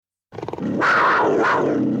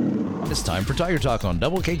It's time for Tiger Talk on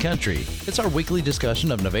Double K Country. It's our weekly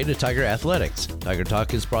discussion of Nevada Tiger athletics. Tiger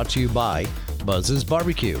Talk is brought to you by Buzz's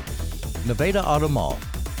Barbecue, Nevada Auto Mall,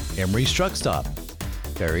 Emery's Truck Stop,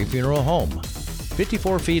 Ferry Funeral Home,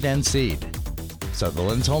 54 Feet and Seed,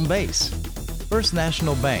 Sutherland's Home Base, First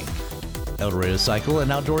National Bank, El Dorado Cycle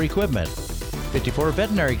and Outdoor Equipment, 54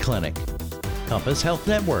 Veterinary Clinic, Compass Health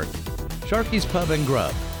Network, Sharky's Pub and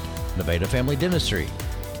Grub, Nevada Family Dentistry,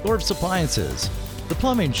 Lord's Appliances, The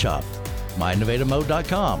Plumbing Shop,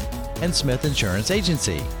 MyNevadaMode.com, and Smith Insurance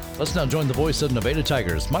Agency. Let's now join the voice of Nevada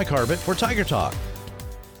Tigers, Mike Harbit, for Tiger Talk.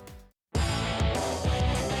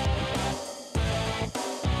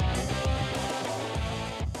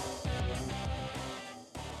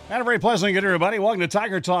 And a very pleasant good everybody. Welcome to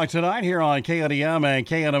Tiger Talk tonight here on KNEM and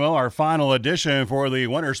KNMO, our final edition for the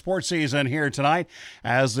winter sports season here tonight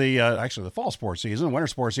as the fall sports season, winter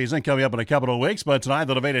sports season coming up in a couple of weeks. But tonight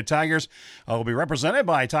the Nevada Tigers will be represented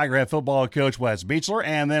by Tiger head football coach Wes Beechler.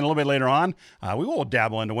 And then a little bit later on, we will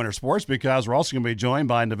dabble into winter sports because we're also going to be joined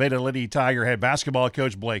by Nevada Lady Tiger head basketball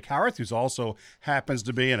coach Blake Howarth, who also happens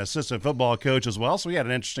to be an assistant football coach as well. So we had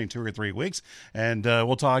an interesting 2 or 3 weeks. And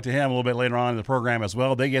we'll talk to him a little bit later on in the program as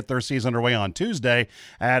well. They get their season underway on Tuesday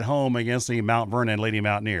at home against the Mount Vernon Lady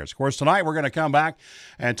Mountaineers. Of course, tonight we're going to come back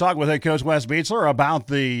and talk with head coach Wes Beechler about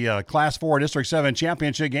the Class 4 District 7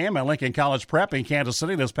 championship game at Lincoln College Prep in Kansas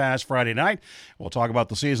City this past Friday night. We'll talk about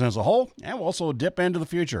the season as a whole, and we'll also dip into the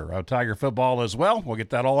future of Tiger football as well. We'll get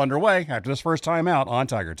that all underway after this first time out on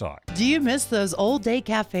Tiger Talk. Do you miss those old day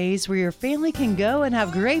cafes where your family can go and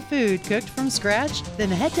have great food cooked from scratch? Then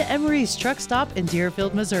head to Emery's Truck Stop in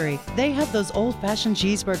Deerfield, Missouri. They have those old-fashioned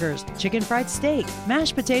cheeseburgers, chicken fried steak,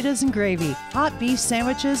 mashed potatoes and gravy, hot beef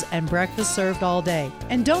sandwiches, and breakfast served all day.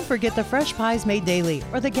 And don't forget the fresh pies made daily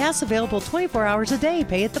or the gas available 24 hours a day.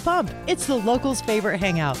 Pay at the pump. It's the locals' favorite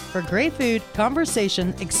hangout for great food,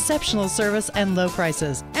 conversation, exceptional service, and low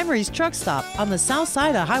prices. Emery's Truck Stop on the south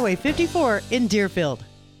side of Highway 54 in Deerfield.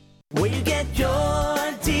 Where you get your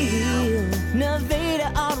deal,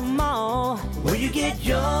 Nevada Auto Mall. Where you get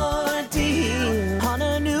your deal on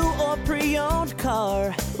a new or pre-owned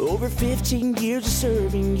car. Over 15 years of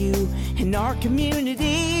serving you in our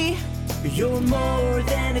community. You're more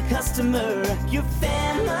than a customer, you're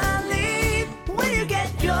family. Where you get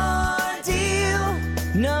your deal,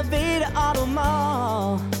 Nevada Auto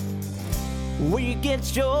Mall. Where you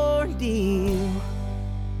get your deal.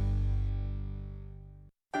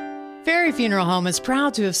 Ferry Funeral Home is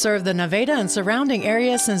proud to have served the Nevada and surrounding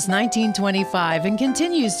area since 1925 and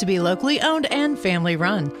continues to be locally owned and family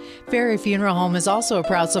run. Ferry Funeral Home is also a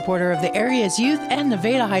proud supporter of the area's youth and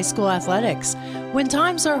Nevada high school athletics. When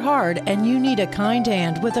times are hard and you need a kind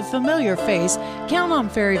hand with a familiar face, count on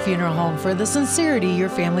Ferry Funeral Home for the sincerity your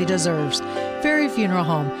family deserves. Ferry Funeral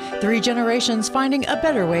Home, 3 generations finding a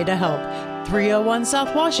better way to help. 301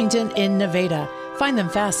 South Washington in Nevada. Find them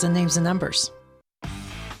fast in names and numbers.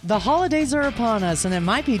 The holidays are upon us, and it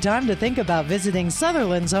might be time to think about visiting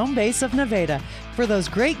Sutherland's Home Base of Nevada for those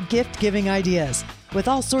great gift-giving ideas. With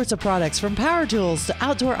all sorts of products from power tools to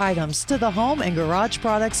outdoor items to the home and garage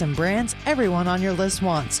products and brands everyone on your list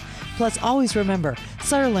wants. Plus, always remember,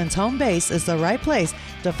 Sutherland's Home Base is the right place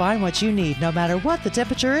to find what you need no matter what the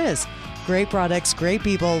temperature is. Great products, great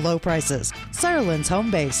people, low prices. Sutherland's Home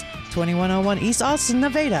Base, 2101 East Austin,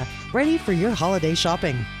 Nevada. Ready for your holiday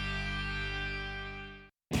shopping.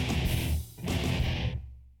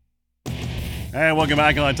 And welcome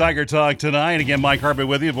back on Tiger Talk tonight. Again, Mike Harbit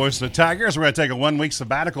with you, voice of the Tigers. We're going to take a 1-week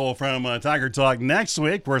sabbatical from Tiger Talk next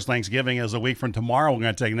week. Of course, Thanksgiving is a week from tomorrow. We're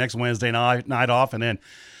going to take next Wednesday night off and then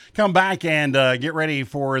come back and get ready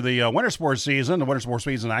for the winter sports season. The winter sports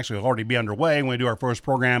season actually will already be underway when we do our first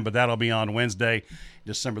program, but that'll be on Wednesday,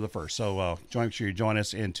 December the 1st. So make sure you join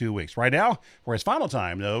us in 2 weeks. Right now, for its final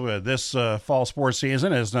time, though, this fall sports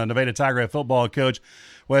season is Nevada Tiger head football coach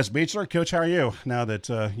Wes Beechler. Coach, how are you now that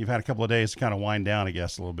you've had a couple of days to kind of wind down, I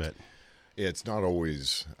guess, a little bit? It's not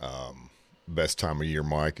always best time of year,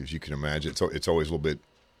 Mike, as you can imagine. It's always a little bit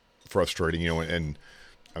frustrating, and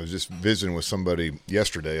I was just visiting with somebody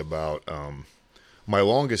yesterday about my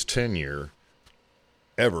longest tenure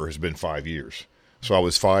ever has been 5 years. So I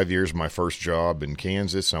was 5 years my first job in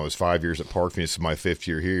Kansas, and I was 5 years at Parkview. This is my 5th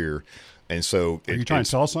year here. And so are you trying to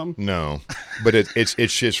sell something? No, but it's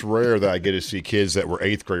just rare that I get to see kids that were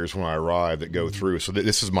 8th graders when I arrived that go through. So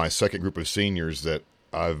this is my second group of seniors that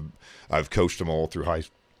I've coached them all through high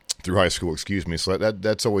school. So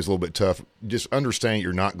that's always a little bit tough. Just understanding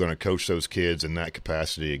you're not going to coach those kids in that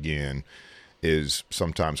capacity again is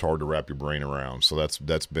sometimes hard to wrap your brain around. So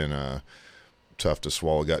that's been tough to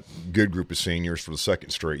swallow. Got a good group of seniors for the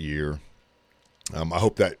second straight year. I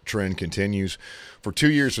hope that trend continues. For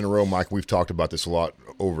 2 years in a row, Mike, we've talked about this a lot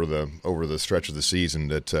over the stretch of the season,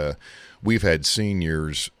 that we've had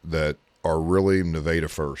seniors that are really Nevada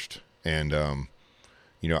first. And,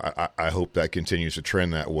 I hope that continues to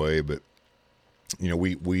trend that way. But,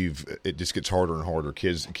 it just gets harder and harder.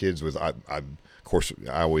 Kids with, of course,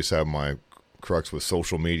 I always have my crux with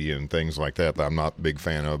social media and things like that I'm not a big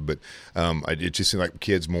fan of, but it just seems like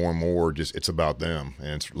kids more and more it's about them,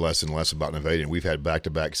 and it's less and less about Nevada. And we've had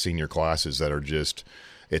back-to-back senior classes that are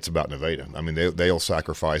it's about Nevada. I mean, they'll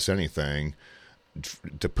sacrifice anything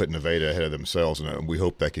to put Nevada ahead of themselves, and we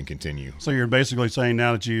hope that can continue. So you're basically saying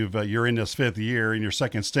now that you're in this 5th year in your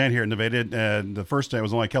second stint here at Nevada, the first stint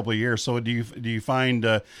was only a couple of years. So do you find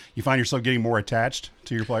yourself getting more attached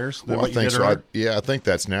to your players than Well, what I think you did so. earlier? I think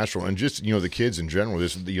that's natural, and just the kids in general.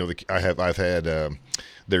 I've had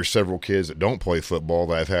there's several kids that don't play football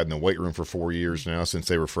that I've had in the weight room for 4 years now since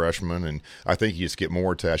they were freshmen, and I think you just get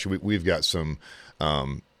more attached. We've got some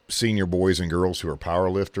senior boys and girls who are power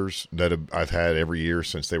lifters that I've had every year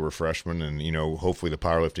since they were freshmen, and hopefully the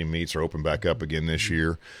powerlifting meets are open back up again this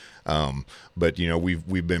year. But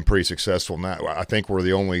we've been pretty successful in that. I think we're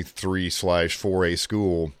the only 3/4A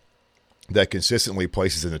school that consistently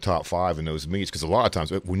places in the top 5 in those meets, because a lot of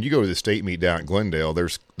times when you go to the state meet down at Glendale,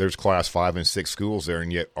 there's class 5 and 6 schools there,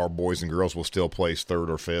 and yet our boys and girls will still place 3rd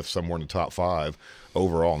or 5th, somewhere in the top 5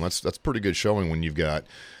 overall, and that's pretty good showing when you've got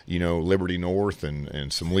Liberty North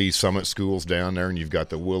and some Lee Summit schools down there, and you've got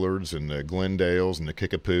the Willards and the Glendales and the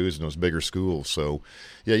Kickapoos and those bigger schools. So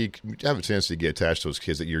yeah, you have a chance to get attached to those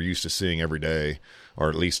kids that you're used to seeing every day, or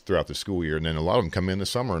at least throughout the school year, and then a lot of them come in the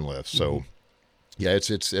summer and lift. So yeah, it's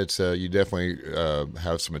you definitely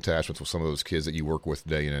have some attachments with some of those kids that you work with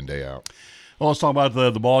day in and day out. Well, let's talk about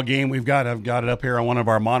the ball game. I've got it up here on one of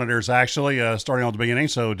our monitors, actually, starting at the beginning.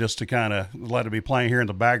 So just to kind of let it be playing here in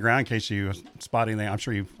the background in case you spot anything. I'm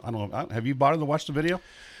sure I don't know. Have you bothered to watch the video?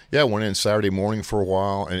 Yeah, I went in Saturday morning for a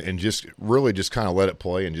while and just really just kind of let it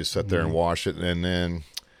play and just sat there and watched it. And then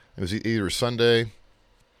it was either Sunday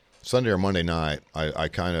or Monday night. I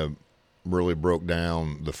kind of really broke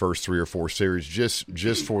down the first 3 or 4 series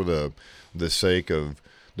just for the sake of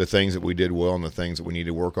the things that we did well and the things that we need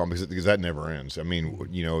to work on, because that never ends. I mean,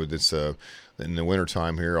 it's in the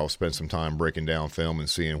wintertime here, I'll spend some time breaking down film and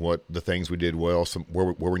seeing what the things we did well,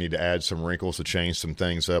 where we need to add some wrinkles to change some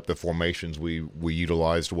things up, the formations we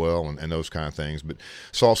utilized well, and those kind of things. But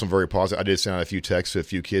saw some very positive. I did send out a few texts to a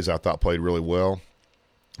few kids I thought played really well.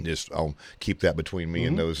 I'll keep that between me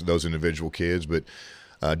and those individual kids, but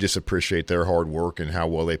just appreciate their hard work and how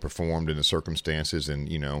well they performed in the circumstances, and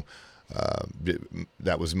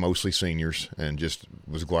that was mostly seniors, and just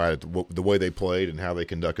was glad at the way they played and how they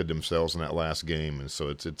conducted themselves in that last game. And so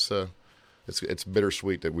it's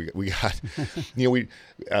bittersweet that we got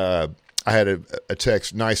I had a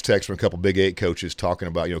nice text from a couple Big 8 coaches talking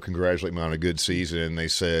about congratulating me on a good season, and they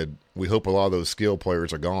said, we hope a lot of those skill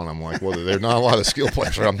players are gone. I'm like, well, there's not a lot of skill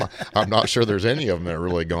players. I'm not sure there's any of them that are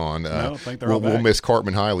really gone. I don't think they're all back. We'll miss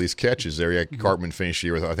Cartman Hiley's catches there. Yeah, Cartman finished the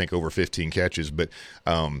year with I think over 15 catches, but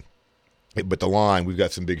the line, we've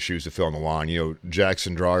got some big shoes to fill on the line.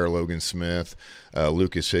 Jackson Dreyer, Logan Smith,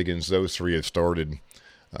 Lucas Higgins, those 3 have started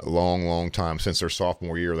a long time since their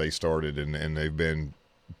sophomore year. They started, and they've been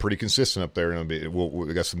pretty consistent up there.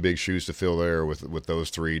 We got some big shoes to fill there with those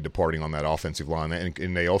 3 departing on that offensive line,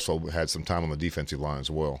 and they also had some time on the defensive line as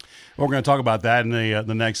well. We're going to talk about that in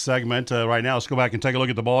the next segment. Right now, let's go back and take a look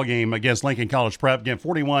at the ball game against Lincoln College Prep. Again,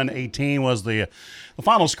 41-18 was the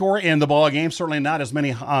final score in the ball game. Certainly not as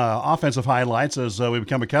many offensive highlights as we've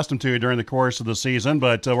become accustomed to during the course of the season,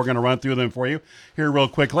 but we're going to run through them for you here real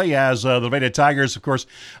quickly. As the Nevada Tigers, of course,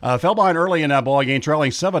 fell behind early in that ball game,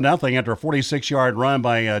 trailing 7-0 after a 46-yard run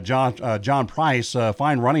by John Price,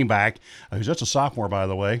 fine running back, who's just a sophomore, by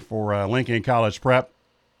the way, for Lincoln College Prep.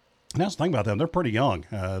 And that's the thing about them. They're pretty young.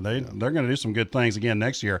 They're going to do some good things again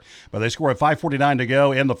next year. But they scored 5:49 to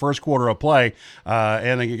go in the first quarter of play,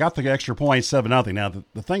 and they got the extra point, 7-0. Now,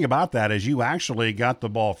 the thing about that is you actually got the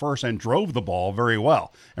ball first and drove the ball very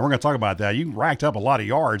well. And we're going to talk about that. You racked up a lot of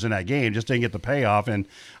yards in that game, just didn't get the payoff, and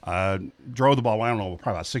drove the ball, I don't know,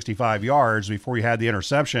 probably about 65 yards before you had the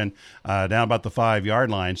interception down about the 5-yard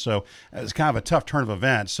line. So it's kind of a tough turn of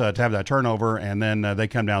events to have that turnover, and then they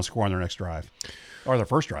come down scoring their next drive. Or their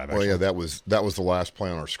first drive, actually. Well, yeah, that was the last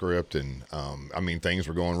play on our script, and things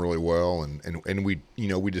were going really well, and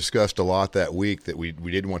we discussed a lot that week that we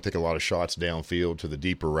didn't want to take a lot of shots downfield to the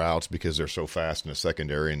deeper routes because they're so fast in the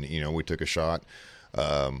secondary, and we took a shot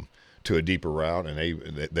to a deeper route,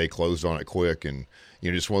 and they closed on it quick, and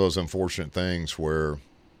just one of those unfortunate things where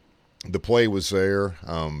the play was there,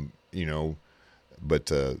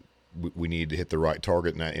 but we needed to hit the right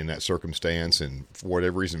target in that circumstance, and for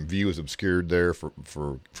whatever reason, view was obscured there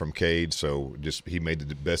from Cade. So just he made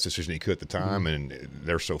the best decision he could at the time, and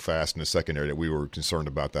they're so fast in the secondary that we were concerned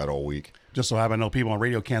about that all week. Just so happened, I know people on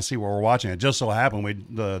radio can't see where we're watching it. Just so happened,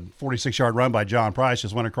 the 46-yard run by John Price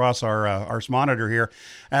just went across our monitor here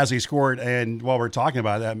as he scored. And while we're talking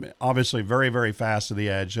about that, obviously very, very fast to the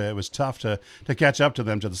edge. It was tough to catch up to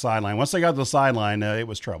them to the sideline. Once they got to the sideline, it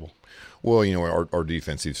was trouble. Well, our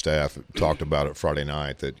defensive staff talked about it Friday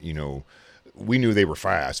night that, we knew they were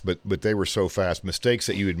fast, but they were so fast. Mistakes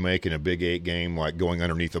that you would make in a Big 8 game, like going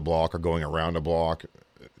underneath the block or going around a block,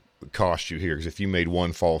 cost you here. Because if you made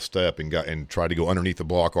one false step and tried to go underneath the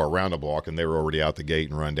block or around the block, and they were already out the gate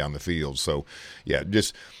and run down the field. So, yeah,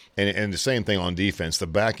 just and the same thing on defense. The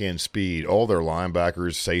back end speed, all their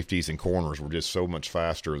linebackers, safeties, and corners were just so much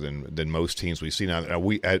faster than most teams we see now.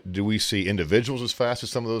 Do we see individuals as fast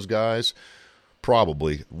as some of those guys?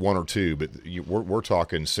 Probably one or two, but we're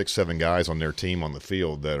talking 6-7 guys on their team on the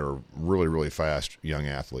field that are really, really fast young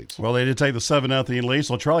athletes. Well, they did take the 7-0 lead,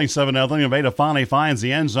 so trailing 7-0, Nevada finally finds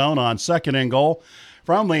the end zone on 2nd and goal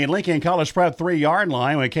from the Lincoln College Prep 3-yard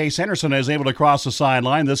line when Case Henderson is able to cross the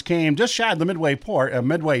sideline. This came just shy of the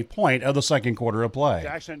midway point of the second quarter of play.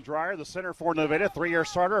 Jackson Dreyer, the center for Nevada, 3-year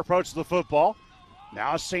starter, approaches the football.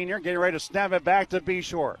 Now a senior, getting ready to snap it back to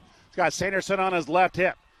Beshore. He's got Sanderson on his left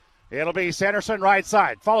hip. It'll be Sanderson right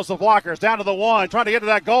side. Follows the blockers down to the 1. Trying to get to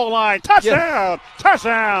that goal line. Touchdown!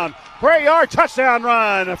 Touchdown! 3-yard touchdown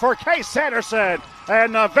run for Case Sanderson.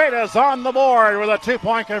 And Nevada's on the board with a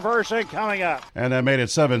 2-point conversion coming up. And that made it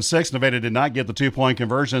 7-6. Nevada did not get the 2-point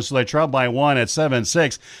conversion, so they trailed by 1 at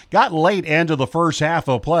 7-6. Got late into the first half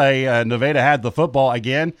of play. Nevada had the football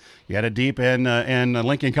again. You had it deep in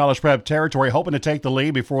Lincoln College Prep territory, hoping to take the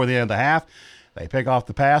lead before the end of the half. They pick off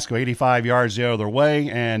the pass, go 85 yards the other way,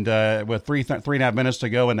 and with 3.5 minutes to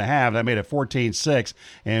go in the half, that made it 14-6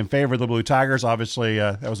 in favor of the Blue Tigers. Obviously,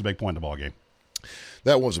 that was a big point in the ball game.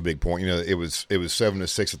 That was a big point. It was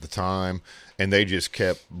 7-6 at the time, and they just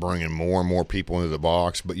kept bringing more and more people into the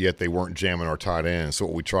box, but yet they weren't jamming our tight end. So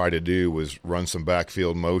what we tried to do was run some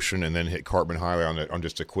backfield motion and then hit Cartman Highway on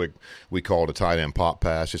just a quick, we call it a tight end pop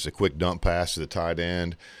pass, just a quick dump pass to the tight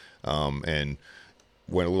end, and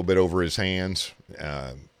went a little bit over his hands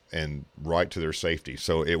and right to their safety.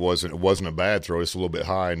 So it wasn't a bad throw. It's a little bit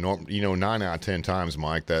high. 9 out of 10 times,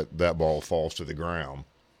 Mike, that ball falls to the ground,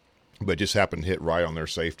 but just happened to hit right on their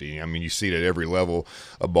safety. I mean, you see it at every level,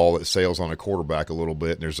 a ball that sails on a quarterback a little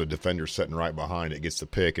bit, and there's a defender sitting right behind it, gets the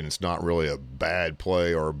pick, and it's not really a bad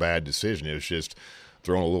play or a bad decision. It's just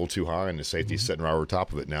thrown a little too high, and the safety's sitting right over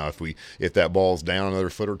top of it. Now, if that ball's down another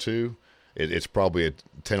foot or two, it's probably a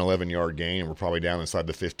 10, 11-yard gain, and we're probably down inside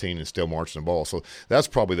the 15 and still marching the ball. So that's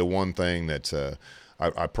probably the one thing that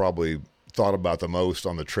I probably thought about the most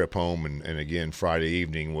on the trip home and again Friday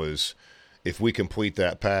evening was if we complete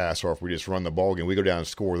that pass or if we just run the ball game, we go down and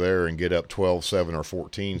score there and get up 12-7 or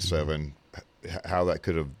 14-7, how that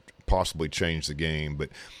could have possibly changed the game. But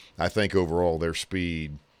I think overall their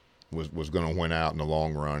speed was going to win out in the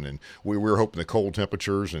long run, and we were hoping the cold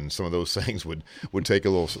temperatures and some of those things would take a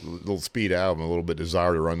little speed out of them, a little bit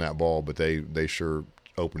desire to run that ball, but they sure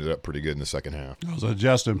opened it up pretty good in the second half. It was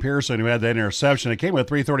Justin Pearson who had that interception. It came with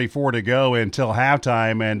 3:34 to go until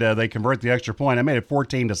halftime, and they convert the extra point. I made it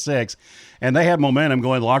 14-6, and they had momentum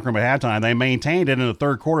going to the locker room at halftime. They maintained it in the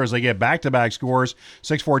third quarter as they get back-to-back scores.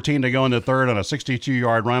 6:14 to go in the third on a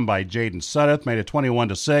 62-yard run by Jaden Suddeth, made it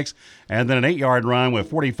 21-6, and then an 8-yard run with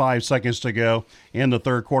 45 seconds to go in the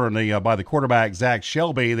third quarter by the quarterback, Zach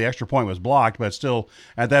Shelby. The extra point was blocked, but still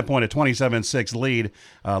at that point a 27-6 lead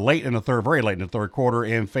very late in the third quarter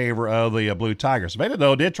in favor of the Blue Tigers. Nevada,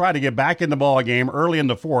 though, did try to get back in the ball game early in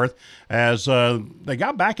the fourth as they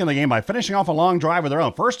got back in the game by finishing off a long drive of their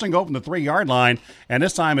own. First and goal from the 3-yard line, and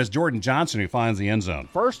this time it's Jordan Johnson who finds the end zone.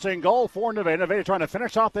 First and goal for Nevada. Nevada trying to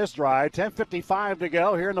finish off this drive. 10:55 to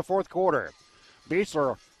go here in the fourth quarter.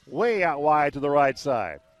 Beachler way out wide to the right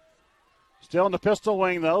side. Still in the pistol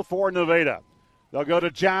wing, though, for Nevada. They'll go to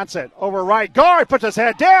Johnson. Over right guard, puts his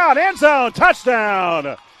head down. End zone,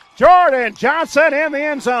 touchdown. Jordan Johnson in the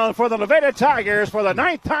end zone for the Nevada Tigers for the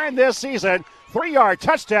 9th time this season. 3-yard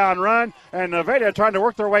touchdown run, and Nevada trying to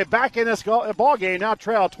work their way back in this ball game. Now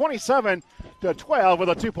trail 27-12 with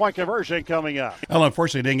a 2-point conversion coming up. Well,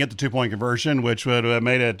 unfortunately, didn't get the 2-point conversion, which would have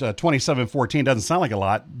made it 27-14. Doesn't sound like a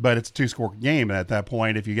lot, but it's a 2-score game at that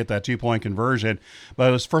point if you get that 2-point conversion. But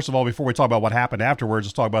it was, first of all, before we talk about what happened afterwards,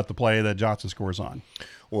 let's talk about the play that Johnson scores on.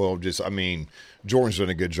 Well, Jordan's done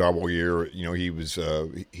a good job all year. He was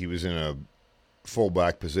in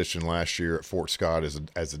fullback position last year at Fort Scott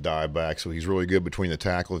as a dive back, so he's really good between the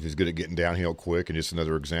tackles. He's good at getting downhill quick, and just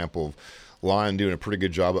another example of Lyon doing a pretty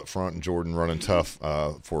good job up front and Jordan running tough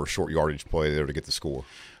for a short yardage play there to get the score.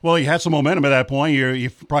 Well, you had some momentum at that point. You're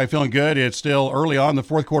probably feeling good. It's still early on in the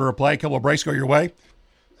fourth quarter of play. A couple of breaks go your way.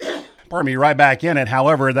 Pardon me, right back in it.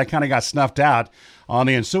 However, that kind of got snuffed out on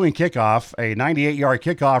the ensuing kickoff, a 98-yard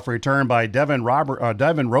kickoff return by Devin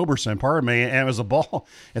Roberson, and it was a ball.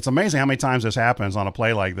 It's amazing how many times this happens on a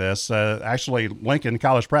play like this. Actually, Lincoln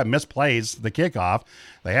College Prep misplays the kickoff.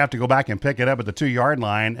 They have to go back and pick it up at the 2-yard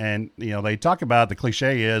line, and they talk about the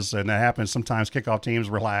cliche is, and that happens sometimes, kickoff teams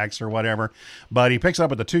relax or whatever, but he picks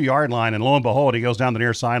up at the 2-yard line, and lo and behold, he goes down the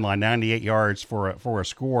near sideline, 98 yards for a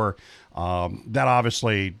score. That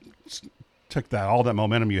obviously took all that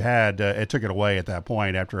momentum you had, it took it away at that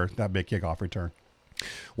point after that big kickoff return.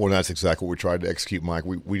 Well, that's exactly what we tried to execute, Mike.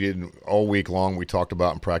 We didn't all week long. We talked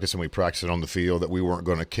about in practice, and we practiced it on the field, that we weren't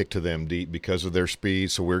going to kick to them deep because of their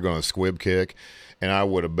speed, so we were going to squib kick. And I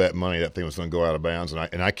would have bet money that thing was going to go out of bounds,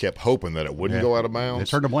 and I kept hoping that it wouldn't go out of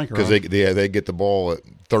bounds. They turned the blinker because on. they get the ball at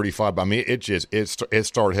 35. I mean, it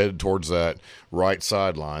started headed towards that right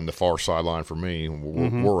sideline, the far sideline for me, where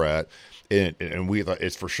we're at. And we thought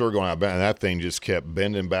it's for sure going out of bounds. And that thing just kept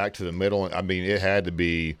bending back to the middle. I mean, it had to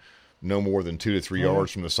be no more than 2 to 3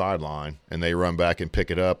 yards from the sideline, and they run back and pick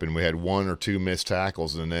it up. And we had 1 or 2 missed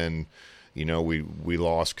tackles, and then, we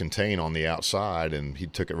lost contain on the outside, and he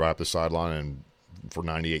took it right up the sideline and for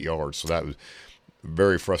 98 yards. So that was a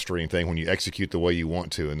very frustrating thing when you execute the way you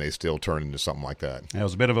want to, and they still turn into something like that. It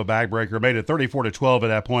was a bit of a backbreaker. Made it 34-12 at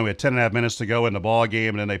that point with 10.5 minutes to go in the ball game,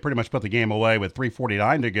 and then they pretty much put the game away with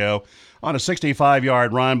 3:49 to go on a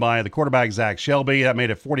 65-yard run by the quarterback, Zach Shelby. That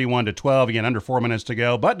made it 41-12, again, under 4 minutes to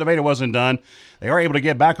go. But Nevada wasn't done. They are able to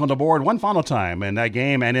get back on the board one final time in that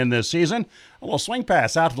game and in this season. A little swing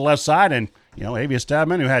pass out to the left side, and Avius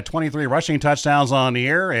Stadman, who had 23 rushing touchdowns on the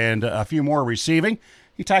year and a few more receiving,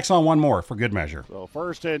 he tacks on one more for good measure. So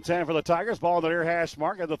 1st and 10 for the Tigers. Ball in the near hash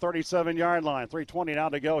mark at the 37-yard line. 3:20 now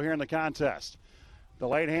to go here in the contest.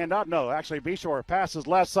 Delayed handout. No, actually, Beshore passes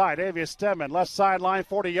left side. Avius Stedman, left sideline,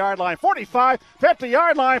 40-yard line, 45,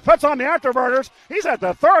 50-yard line, puts on the afterburners. He's at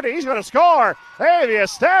the 30. He's going to score. Avius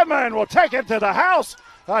Stedman will take it to the house.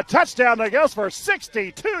 A touchdown that goes for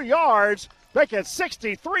 62 yards. They get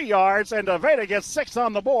 63 yards, and Nevada gets 6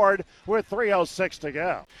 on the board with 3:06 to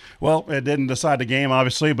go. Well, it didn't decide the game,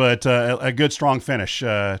 obviously, but a good, strong finish,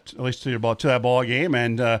 at least to that ball game,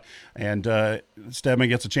 and Stedman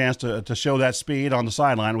gets a chance to show that speed on the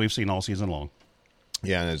sideline we've seen all season long.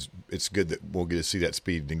 Yeah, and it's good that we'll get to see that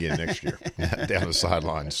speed again next year down the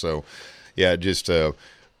sideline. So, yeah, just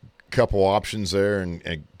couple options there,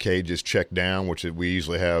 and Kay just checked down, which we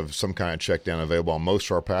usually have some kind of check down available on most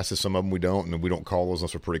of our passes. Some of them we don't, and we don't call those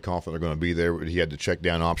unless we're pretty confident they're going to be there. But he had the check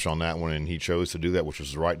down option on that one, and he chose to do that, which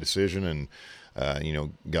was the right decision, and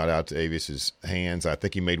got out to Avius's hands. I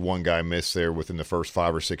think he made one guy miss there within the first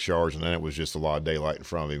 5 or 6 yards, and then it was just a lot of daylight in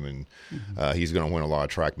front of him, and he's going to win a lot of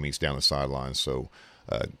track meets down the sideline. So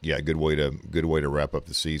good way to wrap up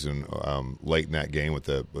the season late in that game with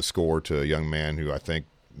a score to a young man who I think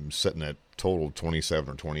setting at total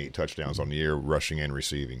 27 or 28 touchdowns on the year, rushing and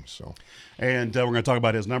receiving. So, and we're going to talk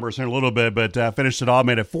about his numbers in a little bit, but finished it all,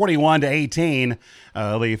 made it 41-18,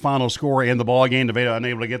 the final score in the ball game. Nevada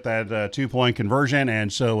unable to get that 2-point conversion,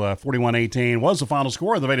 and so 41-18 was the final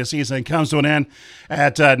score. The Nevada season comes to an end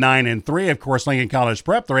at 9-3. Of course, Lincoln College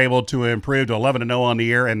Prep, they're able to improve to 11-0 on the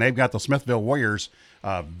year, and they've got the Smithville Warriors,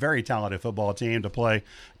 very talented football team, to play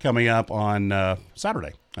coming up on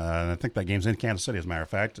Saturday. I think that game's in Kansas City, as a matter of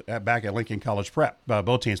fact, back at Lincoln College Prep.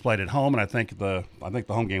 Both teams played at home, and I think the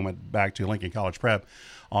home game went back to Lincoln College Prep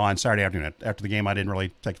on Saturday afternoon. After the game, I didn't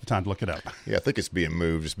really take the time to look it up. Yeah, I think it's being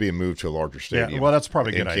moved. It's being moved to a larger stadium. Yeah, well, that's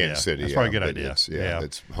probably a good idea. Kansas City. That's probably a good idea.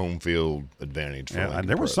 It's home field advantage for Lincoln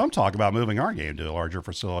there was Prep. some talk about moving our game to a larger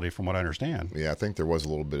facility, from what I understand. Yeah, I think there was a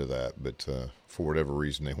little bit of that, but for whatever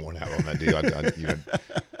reason, they went out on that deal.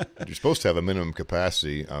 You're supposed to have a minimum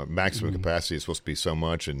capacity. Maximum capacity is supposed to be so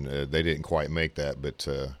much, and they didn't quite make that, but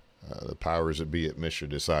the powers that be at Misha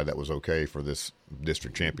decided that was okay for this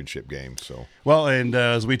district championship game. So well, and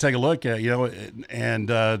as we take a look at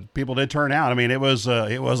people did turn out. I mean, it was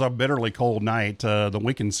a bitterly cold night.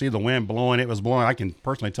 We can see the wind blowing. It was blowing. I can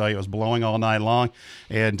personally tell you it was blowing all night long,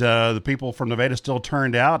 and the people from Nevada still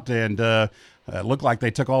turned out, and it looked like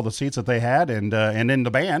they took all the seats that they had, and then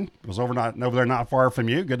the band was over there not far from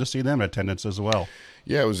you. Good to see them in attendance as well.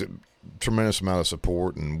 Yeah, it was a tremendous amount of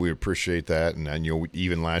support, and we appreciate that. And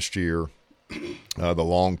even last year, the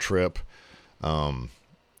long trip that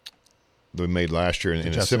we made last year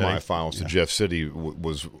in the semifinals to Jeff City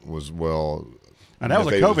was well And that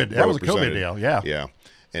was a COVID deal. Yeah. Yeah.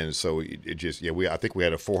 And so it just, I think we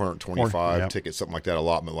had a 425 ticket, something like that,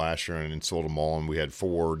 allotment last year and sold them all. And we had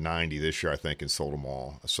 490 this year, I think, and sold them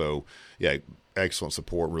all. So, yeah, excellent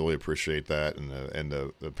support. Really appreciate that. And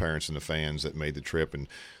the parents and the fans that made the trip and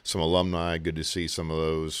some alumni. Good to see some of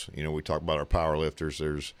those. You know, we talk about our power lifters.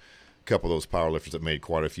 There's a couple of those power lifters that made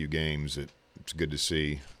quite a few games. It's good to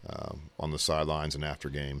see on the sidelines and after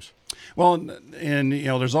games. Well, and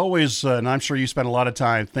there's always, and I'm sure you spend a lot of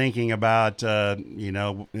time thinking about, ifs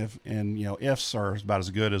are about as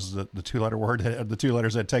good as the two-letter word, the two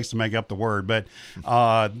letters that it takes to make up the word. But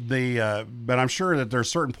but I'm sure that there's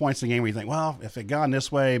certain points in the game where you think, well, if it gone this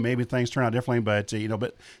way, maybe things turn out differently. But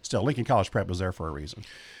but still, Lincoln College Prep was there for a reason.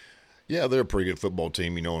 Yeah, they're a pretty good football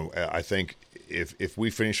team. I think if we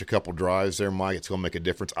finish a couple drives there, Mike, it's going to make a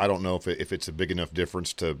difference. I don't know if it's a big enough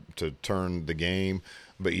difference to turn the game.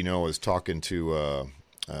 But, I was talking to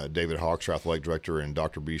David Hawks, our athletic director, and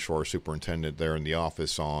Dr. Bishar, superintendent, there in the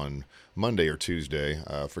office on Monday or Tuesday.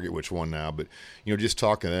 I forget which one now. But, just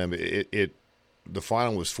talking to them, the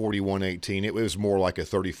final was 41-18. It was more like a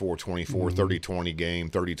 34-24, 30-20 game,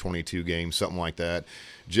 30-22 game, something like that,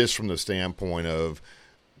 just from the standpoint of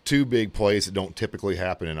two big plays that don't typically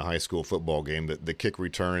happen in a high school football game. The kick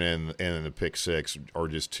return and the pick six are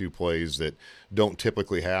just two plays that don't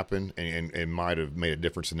typically happen and might have made a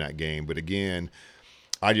difference in that game. But again,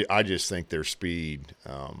 I just think their speed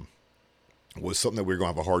was something that we were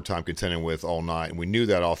going to have a hard time contending with all night. And we knew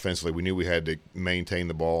that offensively. We knew we had to maintain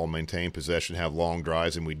the ball, maintain possession, have long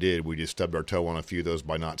drives, and we did. We just stubbed our toe on a few of those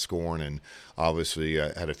by not scoring, and obviously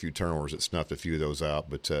had a few turnovers that snuffed a few of those out.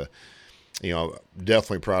 But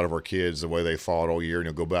definitely proud of our kids, the way they fought all year.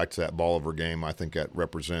 Go back to that Bolivar game. I think that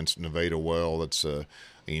represents Nevada well. That's,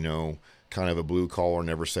 kind of a blue-collar,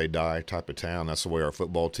 never-say-die type of town. That's the way our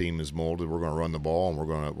football team is molded. We're going to run the ball, and we're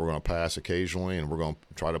going to pass occasionally, and we're going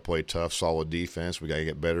to try to play tough, solid defense. We got to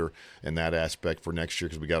get better in that aspect for next year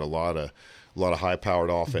because we got a lot of high-powered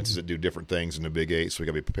offenses that do different things in the Big Eight, so we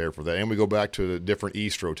got to be prepared for that. And we go back to the different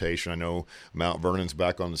East rotation. I know Mount Vernon's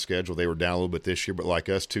back on the schedule. They were down a little bit this year, but like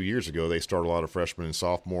us 2 years ago, they started a lot of freshmen and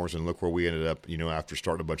sophomores, and look where we ended up, after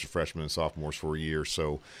starting a bunch of freshmen and sophomores for a year.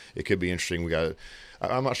 So it could be interesting.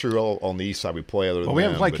 I'm not sure all on the East side we play other than Well, we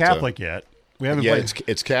haven't played Catholic yet. We haven't played.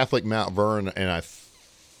 It's Catholic, Mount Vernon, and I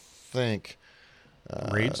think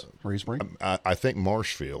Reedsbury? I think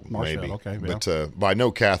Marshfield, maybe. Okay. Yeah. But I know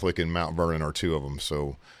Catholic and Mount Vernon are two of them.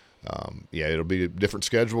 So, it'll be a different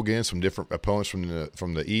schedule again, some different opponents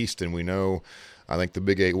from the East, and we know. I think the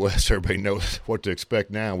Big 8 West, everybody knows what to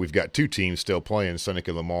expect now. We've got two teams still playing,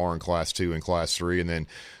 Seneca Lamar in Class 2 and Class 3, and then,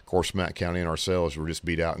 of course, Matt County and ourselves were just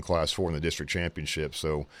beat out in Class 4 in the district championship.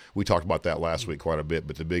 So we talked about that last week quite a bit,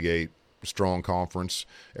 but the Big 8, strong conference.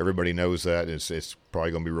 Everybody knows that. It's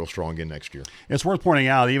probably going to be real strong again next year. It's worth pointing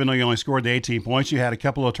out, even though you only scored the 18 points, you had a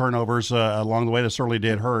couple of turnovers along the way that certainly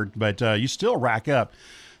did hurt, but you still rack up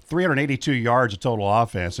 382 yards of total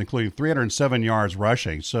offense, including 307 yards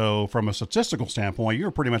rushing. So from a statistical standpoint, you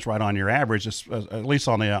were pretty much right on your average, at least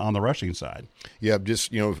on the rushing side. Yeah,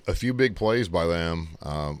 just a few big plays by them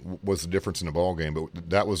was the difference in the ball game. But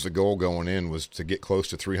that was the goal going in, was to get close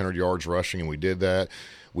to 300 yards rushing, and we did that.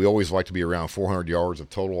 We always like to be around 400 yards of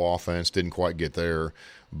total offense. Didn't quite get there.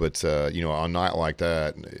 But, on a night like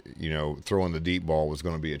that, throwing the deep ball was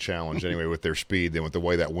going to be a challenge anyway with their speed, then with the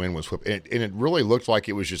way that wind was whipping. And it really looked like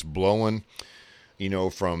it was just blowing,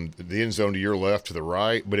 from the end zone to your left to the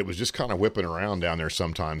right, but it was just kind of whipping around down there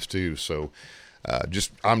sometimes too. So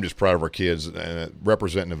I'm just proud of our kids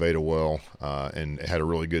representing Nevada well and had a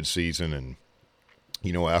really good season. And,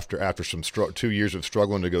 after some 2 years of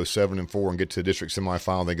struggling to go 7-4 and get to the district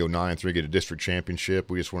semifinal, they go 9-3, get a district championship.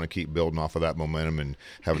 We just want to keep building off of that momentum and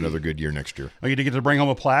have another good year next year. Well, you did get to bring home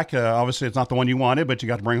a plaque. Obviously, it's not the one you wanted, but you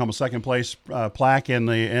got to bring home a second place plaque in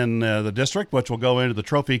the district, which will go into the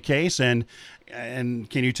trophy case. And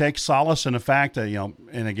can you take solace in the fact that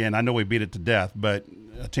and again, I know we beat it to death, but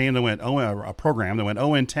a team that a program that went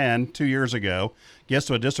 0-10 2 years ago gets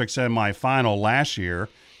to a district semifinal last year.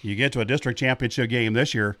 You get to a district championship game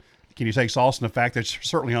this year. Can you take solace in the fact that you're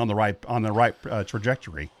certainly on the right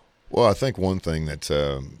trajectory? Well, I think one thing that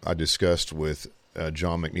I discussed with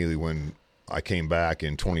John McNeely when I came back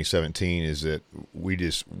in 2017 is that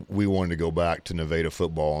we wanted to go back to Nevada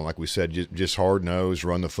football, and like we said, just hard nosed,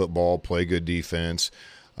 run the football, play good defense.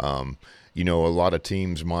 A lot of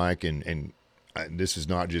teams, Mike, and this is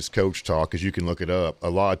not just coach talk, because you can look it up. A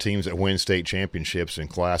lot of teams that win state championships in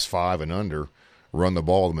Class 5 and under run the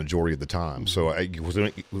ball the majority of the time. So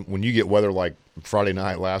when you get weather like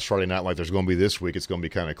last Friday night, like there's going to be this week, it's going to be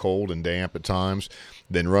kind of cold and damp at times,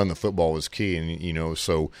 then run the football is key. And,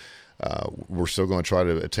 so we're still going to try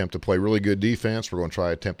to attempt to play really good defense. We're going to try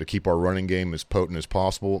to attempt to keep our running game as potent as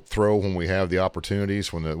possible. Throw when we have the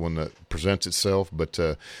opportunities, when the presents itself. But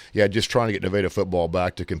just trying to get Nevada football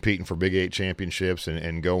back to competing for Big 8 championships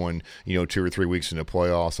and going 2 or 3 weeks into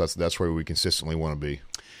playoffs. That's where we consistently want to be.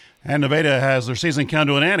 And Nevada has their season come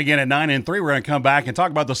to an end again at 9-3. We're going to come back and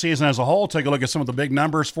talk about the season as a whole, take a look at some of the big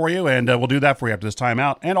numbers for you, and we'll do that for you after this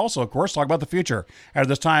timeout. And also, of course, talk about the future after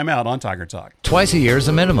this timeout on Tiger Talk. Twice a year is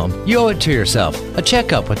a minimum. You owe it to yourself. A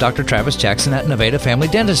checkup with Dr. Travis Jackson at Nevada Family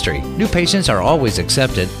Dentistry. New patients are always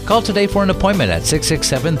accepted. Call today for an appointment at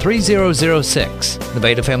 667-3006.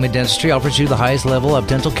 Nevada Family Dentistry offers you the highest level of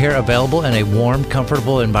dental care available in a warm,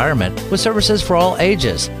 comfortable environment with services for all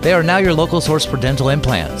ages. They are now your local source for dental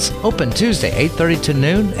implants. Open Tuesday 8:30 to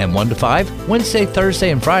noon and 1 to 5. Wednesday,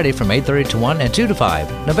 Thursday, and Friday from 8:30 to 1 and 2 to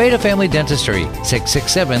 5. Nevada Family Dentistry,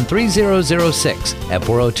 667-3006 at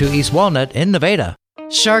 402 East Walnut in Nevada.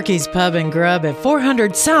 Sharky's Pub and Grub at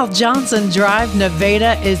 400 South Johnson Drive,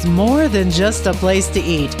 Nevada is more than just a place to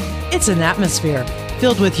eat. It's an atmosphere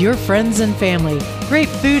filled with your friends and family, great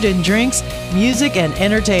food and drinks, music and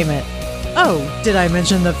entertainment. Oh, did I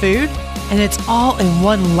mention the food? And it's all in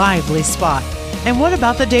one lively spot. And what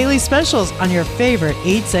about the daily specials on your favorite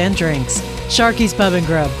eats and drinks? Sharky's Pub and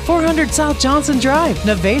Grub, 400 South Johnson Drive,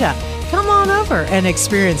 Nevada. Come on over and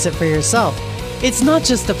experience it for yourself. It's not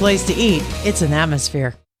just a place to eat, it's an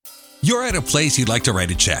atmosphere. You're at a place you'd like to write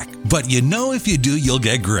a check, but if you do, you'll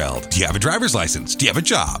get grilled. Do you have a driver's license? Do you have a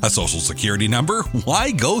job? A social security number? Why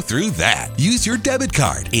go through that? Use your debit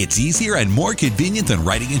card. It's easier and more convenient than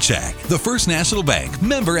writing a check. The First National Bank,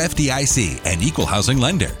 member FDIC, and equal housing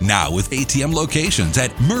lender. Now with ATM locations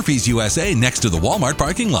at Murphy's USA next to the Walmart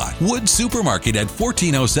parking lot, Wood Supermarket at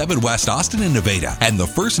 1407 West Austin in Nevada, and the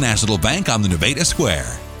First National Bank on the Nevada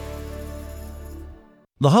Square.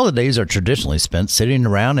 The holidays are traditionally spent sitting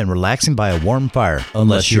around and relaxing by a warm fire.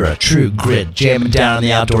 Unless you're a true grit, jamming down in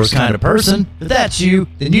the outdoors kind of person. If that's you,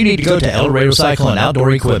 then you need to go to El Dorado Cycle and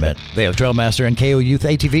Outdoor Equipment. They have Trailmaster and KO Youth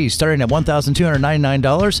ATVs starting at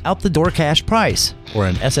 $1,299 out the door cash price, or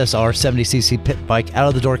an SSR 70cc pit bike out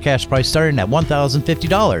of the door cash price starting at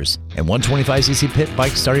 $1,050, and 125cc pit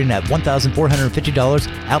bike starting at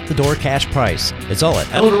 $1,450 out the door cash price. It's all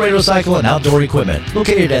at El Dorado Cycle and Outdoor Equipment,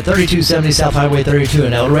 located at 3270 South Highway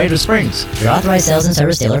 32 in El Dorado Springs. Your authorized sales and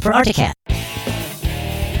service dealer for Arctic.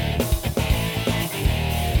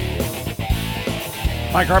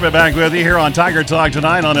 Mike Carpet back with you here on Tiger Talk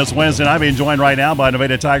tonight on this Wednesday night. Being joined right now by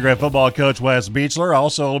Nevada Tiger football coach Wes Beechler.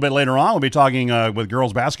 Also, a little bit later on, we'll be talking with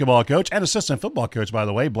girls basketball coach and assistant football coach, by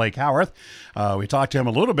the way, Blake Howarth. We talked to him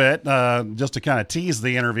a little bit just to kind of tease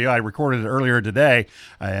the interview. I recorded it earlier today,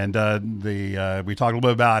 and we talked a little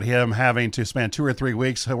bit about him having to spend 2 or 3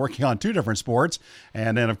 weeks working on 2 different sports.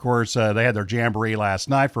 And then, of course, they had their jamboree last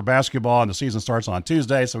night for basketball, and the season starts on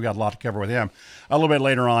Tuesday, so we got a lot to cover with him a little bit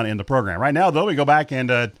later on in the program. Right now, though, we go back and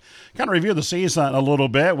kind of review the season a little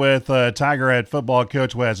bit with Tiger Head football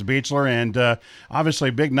coach Wes Beechler, and obviously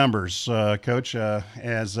big numbers, Coach,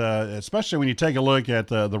 as especially when you take a look at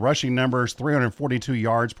the rushing numbers, 342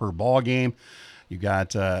 yards per ball game. You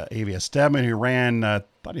got Avia Stedman, who ran,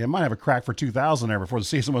 thought he might have a crack for 2,000 there before the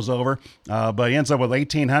season was over, but he ends up with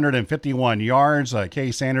 1,851 yards.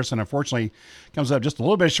 Case Anderson, unfortunately, comes up just a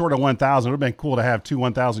little bit short of 1,000. It would have been cool to have 2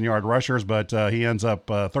 1,000-yard rushers, but he ends up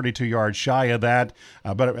 32 yards shy of that.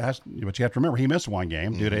 But you have to remember, he missed 1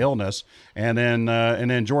 game due to illness. And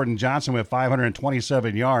then Jordan Johnson with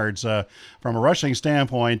 527 yards. From a rushing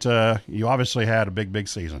standpoint, you obviously had a big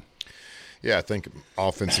season. Yeah, I think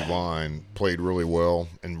offensive line played really well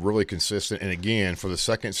and really consistent. And again, for the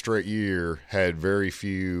second straight year, had very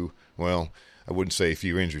few, well, I wouldn't say a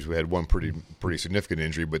few injuries. We had one pretty significant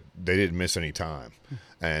injury, but they didn't miss any time.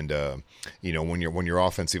 And when your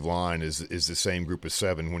offensive line is the same group of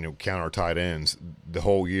 7, when you count our tight ends, the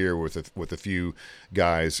whole year with a few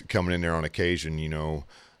guys coming in there on occasion,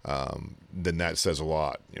 then that says a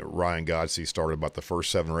lot. Ryan Godsey started about the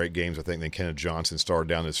first 7 or 8 games, I think. Then Kenneth Johnson started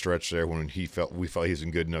down the stretch there when we felt he was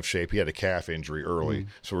in good enough shape. He had a calf injury early,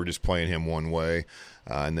 so we're just playing him one way.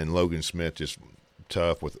 And then Logan Smith just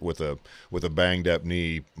tough with a banged up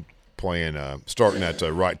knee, playing starting at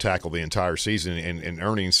right tackle the entire season and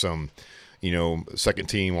earning some. Second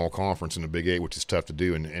team all conference in the Big 8, which is tough to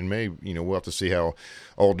do. And maybe, we'll have to see how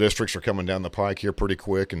all districts are coming down the pike here pretty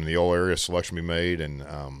quick and the all area selection be made.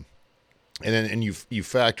 And then you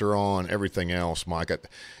factor on everything else, Mike.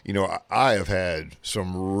 I have had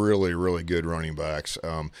some really, really good running backs.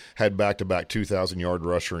 Had back-to-back 2,000-yard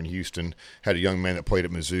rusher in Houston. Had a young man that played at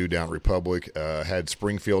Mizzou down at Republic. Had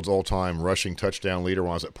Springfield's all-time rushing touchdown leader when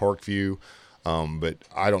I was at Parkview. But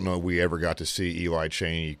I don't know if we ever got to see Eli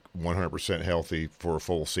Chaney 100% healthy for a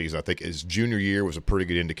full season. I think his junior year was a pretty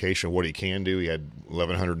good indication of what he can do. He had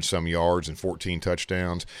 1,100 and some yards and 14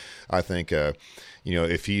 touchdowns. I think,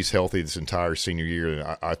 if he's healthy this entire senior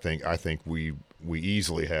year, I think we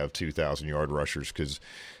easily have 2,000-yard rushers, because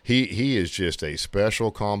he is just a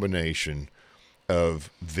special combination of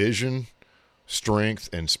vision, strength,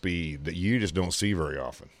 and speed that you just don't see very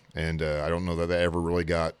often. And I don't know that ever really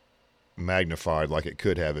got magnified like it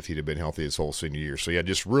could have if he'd have been healthy his whole senior year. So, yeah,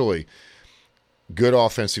 just really good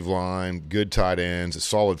offensive line, good tight ends, a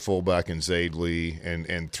solid fullback in Zaid Lee,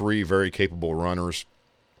 and 3 very capable runners.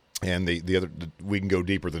 And the other, we can go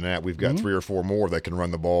deeper than that. We've got 3 or 4 more that can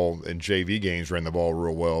run the ball, and JV games ran the ball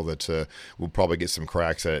real well. That we'll probably get some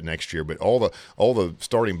cracks at it next year. But all the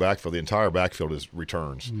starting backfield, the entire backfield is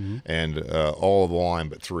returns, and all of the line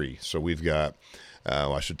but 3. So we've got,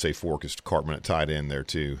 I should say 4, because Cartman at tight end there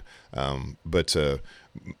too. But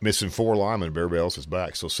missing 4 linemen, everybody else is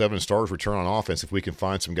back. So 7 stars return on offense. If we can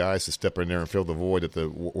find some guys to step in there and fill the void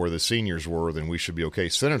where the seniors were, then we should be okay.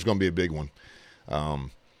 Center's going to be a big one.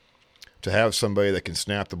 To have somebody that can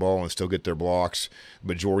snap the ball and still get their blocks,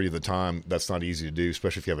 majority of the time, that's not easy to do,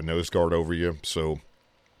 especially if you have a nose guard over you. So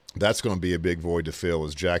that's going to be a big void to fill,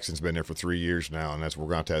 as Jackson's been there for 3 years now, and we're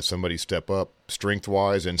going to have somebody step up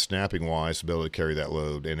strength-wise and snapping-wise to be able to carry that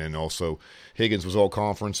load. And then also Higgins was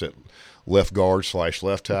all-conference at left guard /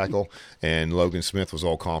 left tackle, and Logan Smith was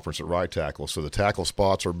all-conference at right tackle. So the tackle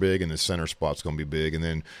spots are big, and the center spot's going to be big. And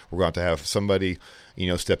then we're going to have somebody –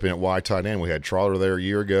 step in at wide tight end. We had Trotter there a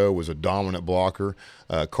year ago, was a dominant blocker.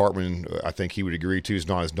 Cartman, I think he would agree too, is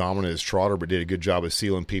not as dominant as Trotter, but did a good job of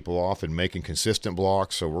sealing people off and making consistent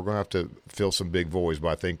blocks. So we're going to have to fill some big voids, but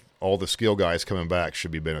I think all the skill guys coming back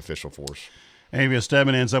should be beneficial for us. Avius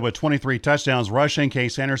Stedman ends up with 23 touchdowns rushing.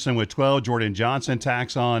 Case Anderson with 12. Jordan Johnson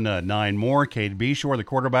tacks on 9 more. Cade Beshore, the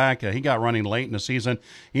quarterback, he got running late in the season.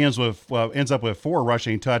 He ends up with 4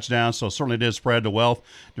 rushing touchdowns, so certainly did spread the wealth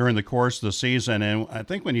during the course of the season. And I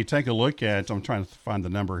think when you take a look at, I'm trying to find the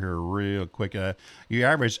number here real quick, you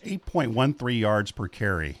average 8.13 yards per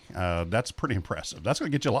carry. That's pretty impressive. That's going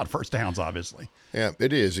to get you a lot of first downs, obviously. Yeah,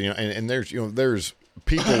 it is. And there's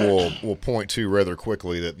people will point to rather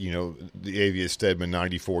quickly that, the Avius Stedman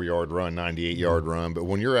 94-yard run, 98-yard run. But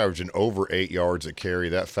when you're averaging over 8 yards a carry,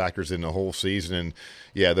 that factors in the whole season. And,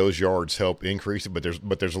 yeah, those yards help increase it.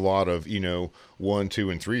 But there's a lot of, 1, 2,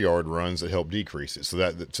 and 3 yard runs that help decrease it.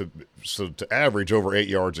 So to average over 8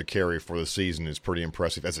 yards a carry for the season is pretty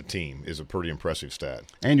impressive as a team, is a pretty impressive stat.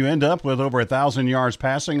 And you end up with over 1,000 yards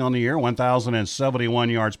passing on the year, 1,071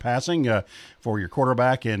 yards passing for your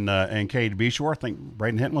quarterback and Cade Beshore. I think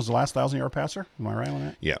Braden Hinton was the last 1,000-yard passer. Am I right on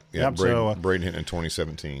that? Yeah. Yep, Braden Hinton in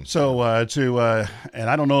 2017. So and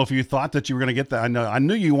I don't know if you thought that you were going to get that. I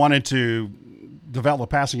knew you wanted to develop the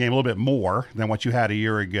passing game a little bit more than what you had a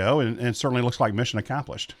year ago, and it certainly looks like mission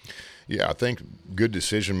accomplished. Yeah, I think good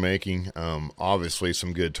decision-making. Obviously,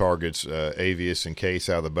 some good targets. Avius and Case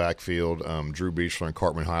out of the backfield. Drew Beechler and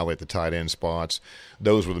Cartman Hiley at the tight end spots.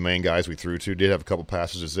 Those were the main guys we threw to. Did have a couple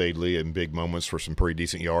passes to Zaid Lee in big moments for some pretty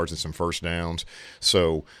decent yards and some first downs.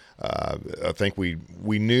 So I think we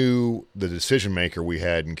knew the decision-maker we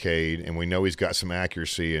had in Cade, and we know he's got some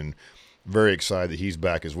accuracy, and very excited that he's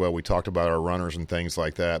back as well. We talked about our runners and things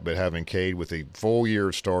like that, but having Cade with a full year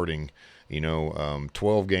of starting,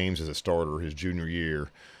 12 games as a starter his junior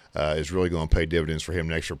year is really going to pay dividends for him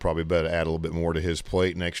next year. Probably better add a little bit more to his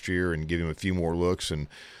plate next year and give him a few more looks, and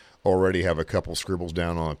already have a couple scribbles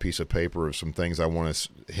down on a piece of paper of some things I want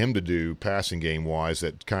him to do passing game-wise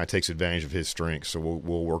that kind of takes advantage of his strengths. So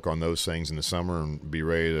we'll work on those things in the summer and be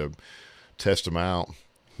ready to test them out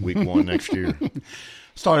week 1 next year.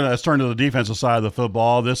 Let's turn to the defensive side of the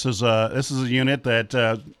football. This is a unit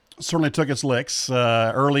that certainly took its licks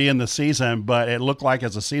early in the season, but it looked like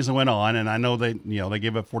as the season went on, and I know they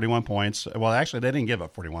gave up 41 points. Well, actually, they didn't give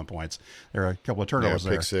up 41 points. There were a couple of turnovers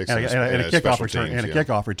there, pick six and a kickoff return,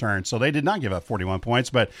 kickoff return. So they did not give up 41 points,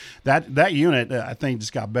 but that unit I think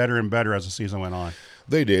just got better and better as the season went on.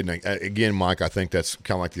 They did. And again, Mike, I think that's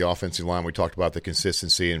kind of like the offensive line. We talked about the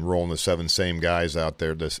consistency and rolling the same guys out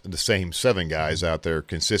there, the same 7 guys out there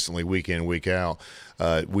consistently week in, week out.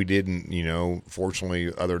 We didn't,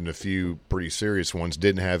 fortunately, other than a few pretty serious ones,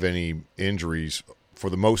 didn't have any injuries for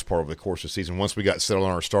the most part over the course of the season. Once we got settled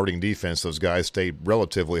on our starting defense, those guys stayed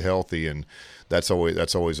relatively healthy, and that's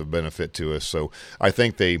always a benefit to us. So I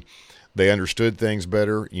think they understood things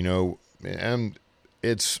better, and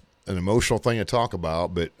it's an emotional thing to talk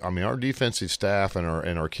about, but I mean, our defensive staff and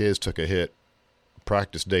our kids took a hit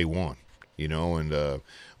practice day 1. and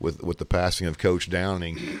with the passing of Coach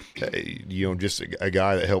Downing, just a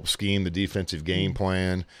guy that helped scheme the defensive game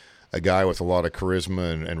plan, a guy with a lot of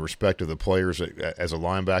charisma and respect of the players as a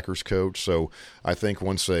linebackers coach. So I think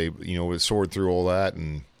once they, soared through all that,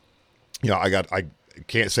 and I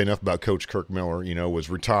can't say enough about Coach Kirk Miller. Was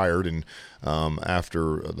retired, and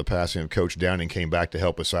after the passing of Coach Downing, came back to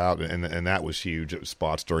help us out, and that was huge. It was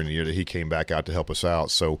spots during the year that he came back out to help us out.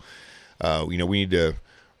 So, we need to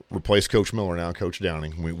replace Coach Miller now, Coach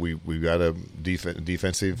Downing. We've got a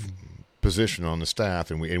defensive position on the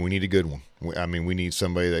staff, and we need a good one. We need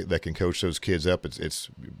somebody that can coach those kids up.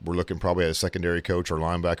 We're looking probably at a secondary coach or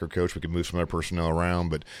linebacker coach. We can move some other personnel around,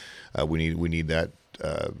 but we need that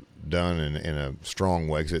done in a strong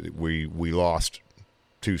way. Because we lost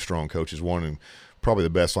two strong coaches. One, and probably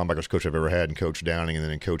the best linebackers coach I've ever had, in Coach Downing, and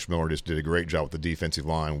then Coach Miller just did a great job with the defensive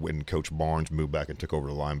line when Coach Barnes moved back and took over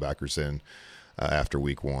the linebackers after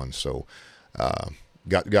week 1. So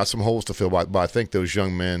got some holes to fill, but I think those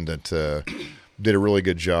young men that did a really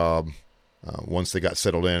good job once they got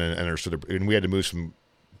settled in and understood. And we had to move some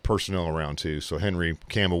personnel around too. So Henry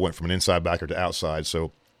Campbell went from an inside backer to outside.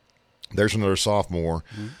 So there's another sophomore,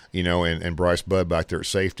 and Bryce Budd back there at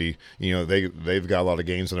safety. They've got a lot of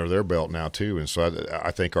games under their belt now too, and so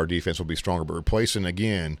I think our defense will be stronger. But replacing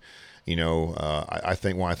again, I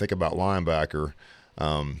think when I think about linebacker,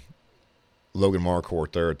 Logan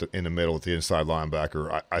Marquardt there in the middle at the inside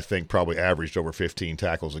linebacker, I think probably averaged over 15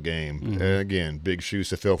 tackles a game. Mm-hmm. And again, big shoes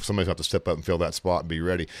to fill. Somebody's got to step up and fill that spot and be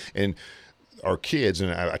ready. And our kids,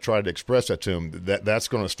 and I tried to express that to them, that's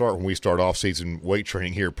going to start when we start off-season weight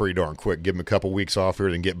training here pretty darn quick. Give them a couple weeks off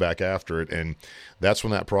here, then get back after it, and that's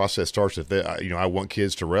when that process starts. If they, I want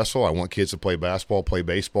kids to wrestle, I want kids to play basketball, play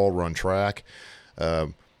baseball, run track.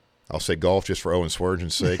 I'll say golf just for Owen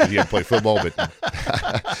Sweareng's sake. He didn't play football,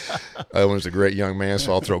 but Owen's a great young man,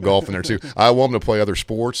 so I'll throw golf in there too. I want them to play other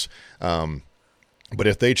sports. But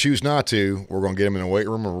if they choose not to, we're going to get them in the weight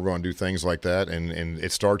room, and we're going to do things like that. And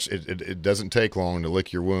it starts. It doesn't take long to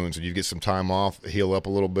lick your wounds, and you get some time off, heal up a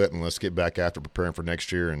little bit, and let's get back after preparing for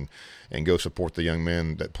next year, and go support the young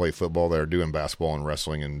men that play football, that are doing basketball and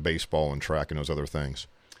wrestling and baseball and track and those other things.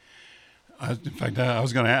 In fact, I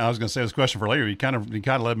was going to say this question for later. You kind of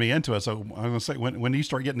led me into it. So I'm going to say, when do you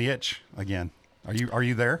start getting the itch again? Are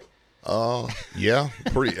you there? Yeah,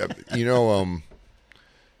 pretty.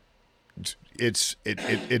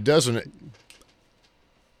 It doesn't.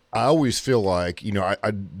 I always feel like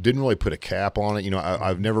I didn't really put a cap on it.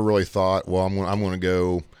 I've never really thought, well, I'm going to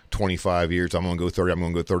go 25 years. I'm going to go 30. I'm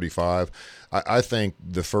going to go 35. I think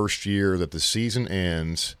the first year that the season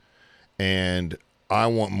ends, and I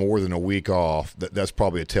want more than a week off, that's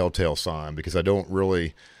probably a telltale sign, because I'm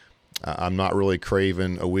not really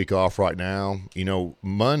craving a week off right now.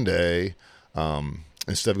 Monday,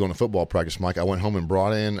 instead of going to football practice, Mike, I went home and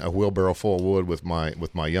brought in a wheelbarrow full of wood with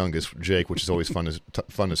my youngest, Jake, which is always fun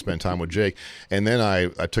to spend time with Jake. And then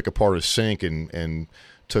I took apart a sink and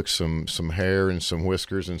took some hair and some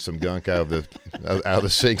whiskers and some gunk out of the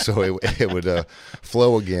sink so it would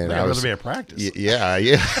flow again. That would be a practice. Yeah.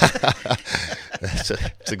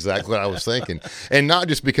 That's exactly what I was thinking. And not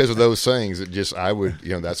just because of those things.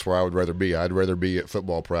 That's where I would rather be. I'd rather be at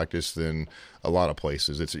football practice than a lot of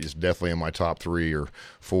places. It's definitely in my top 3 or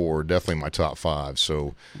 4, definitely my top 5.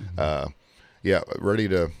 So, ready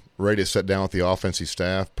to sit down with the offensive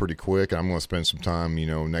staff pretty quick. And I'm going to spend some time,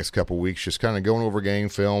 next couple of weeks just kind of going over game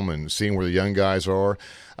film and seeing where the young guys are.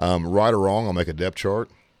 Right or wrong, I'll make a depth chart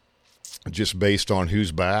just based on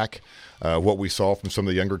who's back, what we saw from some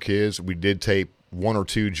of the younger kids. We did tape 1 or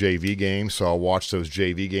 2 JV games, so I'll watch those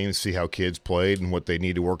JV games, see how kids played and what they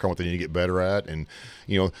need to work on, what they need to get better at. And,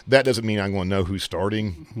 that doesn't mean I'm going to know who's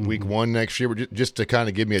starting week 1 next year, but just to kind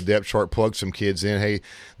of give me a depth chart, plug some kids in. Hey,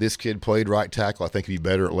 this kid played right tackle. I think he'd be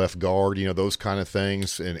better at left guard, those kind of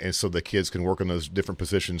things. And so the kids can work on those different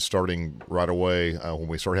positions starting right away when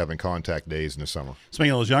we start having contact days in the summer.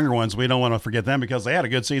 Speaking of those younger ones, we don't want to forget them, because they had a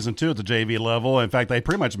good season too at the JV level. In fact, they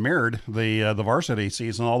pretty much mirrored the varsity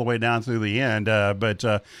season all the way down through the end. But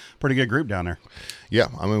pretty good group down there. Yeah,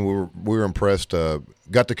 we were impressed.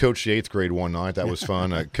 Got to coach the 8th grade one night. That was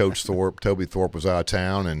fun. Coach Toby Thorpe was out of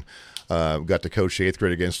town, and got to coach the 8th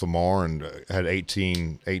grade against Lamar, and had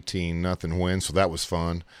 18-0 win. So that was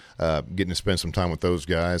fun. Getting to spend some time with those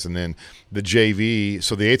guys, and then the JV.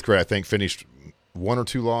 So the 8th grade, I think, finished 1 or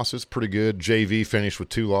 2 losses, pretty good. JV finished with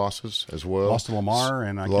 2 losses as well. Lost to Lamar,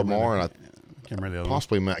 and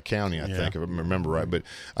possibly Matt County, I think, if I remember right. But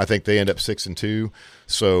I think they end up 6-2.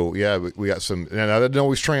 So yeah, we got some, and I didn't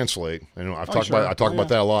always translate. I talk about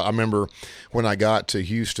that a lot. I remember when I got to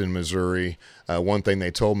Houston, Missouri, one thing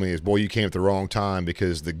they told me is, "Boy, you came at the wrong time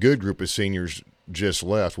because the good group of seniors just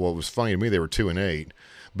left." Well, it was funny to me; they were 2-8.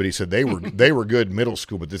 But he said they were good in middle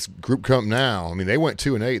school, but this group come now. I mean, they went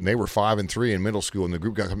 2-8 and they were 5-3 in middle school, and the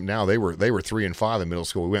group got now they were 3-5 in middle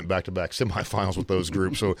school. We went back-to-back semifinals with those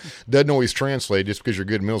groups, so it doesn't always translate. Just because you're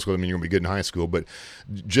good in middle school, I mean you're gonna be good in high school. But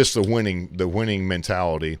just the winning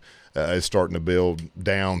mentality is starting to build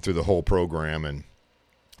down through the whole program, and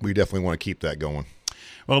we definitely want to keep that going.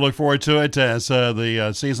 Well, look forward to it as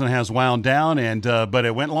the season has wound down, and but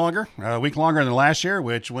it went longer, a week longer than last year,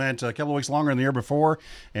 which went a couple of weeks longer than the year before,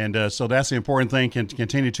 and so that's the important thing, can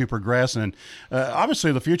continue to progress, and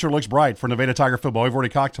obviously the future looks bright for Nevada Tiger football. We've already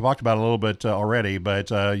talked about it a little bit already,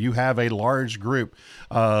 but you have a large group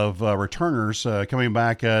of returners coming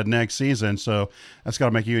back next season, so that's got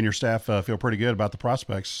to make you and your staff feel pretty good about the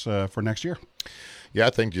prospects for next year. Yeah, I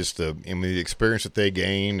think just the experience that they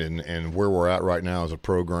gained and where we're at right now as a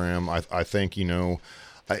program, I think,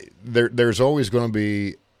 there's always going to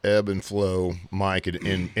be ebb and flow, Mike,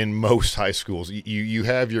 in most high schools. You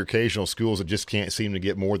have your occasional schools that just can't seem to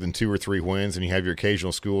get more than 2 or 3 wins, and you have your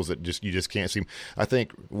occasional schools that you just can't seem. I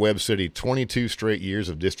think Webb City, 22 straight years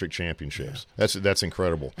of district championships. Yeah. That's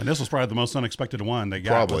incredible. And this was probably the most unexpected one they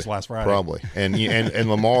got this last Friday. Probably. And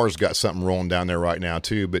Lamar's got something rolling down there right now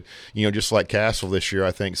too. But just like Castle this year,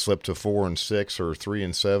 I think slipped to 4-6 or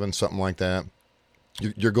 3-7, something like that.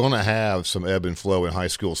 You're going to have some ebb and flow in high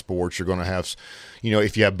school sports. You're going to have,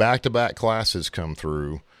 if you have back-to-back classes come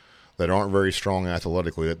through that aren't very strong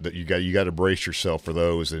athletically, that you got to brace yourself for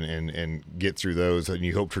those and get through those. And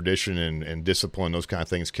you hope tradition and discipline, those kind of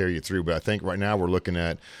things, carry you through. But I think right now we're looking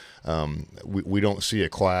at we don't see a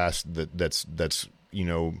class that's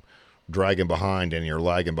dragging behind any or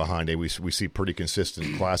lagging behind any. We see pretty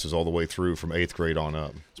consistent classes all the way through from 8th grade on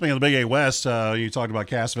up. Speaking of the Big 8 West, you talked about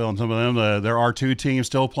Cassville and some of them. There are 2 teams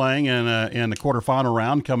still playing in the quarterfinal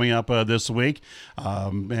round coming up this week,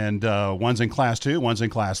 and one's in Class 2, one's in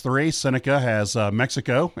Class 3. Seneca has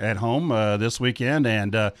Mexico at home this weekend,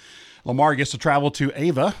 and Lamar gets to travel to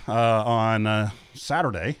Ava on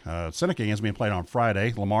Saturday. Seneca games being played on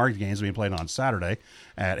Friday. Lamar games being played on Saturday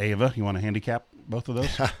at Ava. You want to handicap both of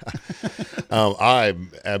those? I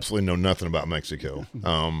absolutely know nothing about Mexico.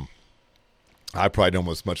 I probably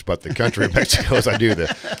know as much about the country of Mexico as I do the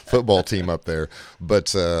football team up there. But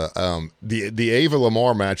the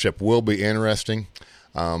Ava-Lamar matchup will be interesting.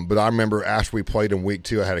 But I remember after we played in week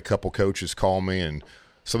 2, I had a couple coaches call me, and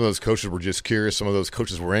some of those coaches were just curious. Some of those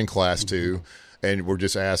coaches were in Class 2. And we're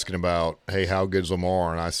just asking about, hey, how good's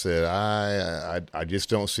Lamar? And I said, I just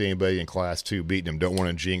don't see anybody in Class 2 beating him. Don't want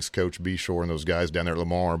to jinx Coach Beshore and those guys down there at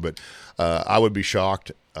Lamar. But I would be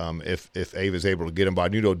shocked if Ava's able to get him. But I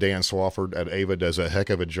do know Dan Swafford at Ava does a heck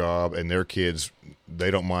of a job, and their kids, they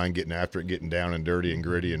don't mind getting after it, getting down and dirty and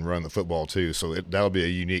gritty and run the football too. So that'll be a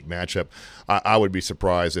unique matchup. I would be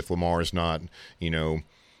surprised if Lamar is not, 10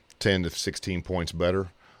 to 16 points better.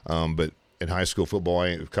 But in high school football,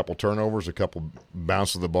 a couple turnovers, a couple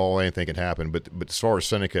bounces of the ball, anything can happen. But as far as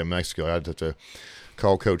Seneca and Mexico, I'd have to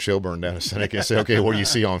call Coach Hilburn down to Seneca and say, okay, what do you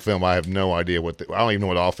see on film? I have no idea I don't even know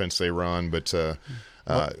what offense they run, but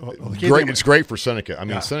great. It's great for Seneca. I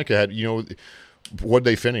mean, Seneca had, what'd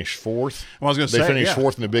they finish, 4th? Well, I was going to say, they finished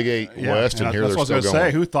 4th in the Big 8 West, and here they're still going. That's what I was going to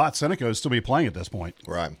say. Who thought Seneca would still be playing at this point?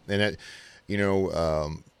 Right. And,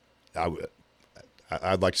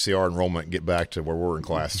 I'd like to see our enrollment get back to where we're in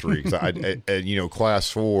Class 3. Class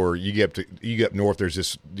 4, you get up north. There's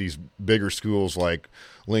just these bigger schools like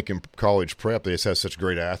Lincoln College Prep. They just have such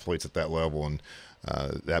great athletes at that level, and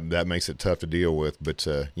that makes it tough to deal with. But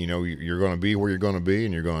you're going to be where you're going to be,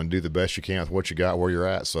 and you're going to do the best you can with what you got where you're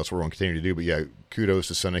at. So that's what we're going to continue to do. But yeah, kudos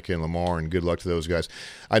to Seneca and Lamar, and good luck to those guys.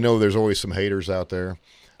 I know there's always some haters out there.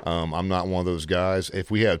 I'm not one of those guys. If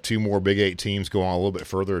we have 2 more Big 8 teams go on a little bit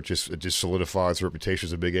further, it just solidifies the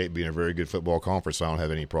reputation of Big 8 being a very good football conference. I don't have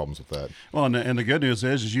any problems with that. Well, and the good news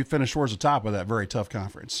is you finish towards the top of that very tough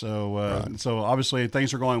conference. So right. So obviously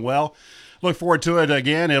things are going well. Look forward to it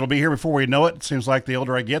again. It'll be here before we know it. It seems like the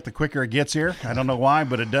older I get, the quicker it gets here. I don't know why,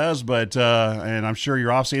 but it does. But and I'm sure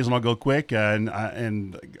your off season will go quick, and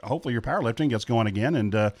hopefully your powerlifting gets going again,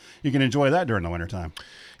 and you can enjoy that during the wintertime.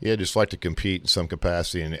 Yeah, just like to compete in some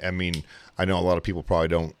capacity And I mean, I know a lot of people probably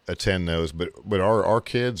don't attend those, but our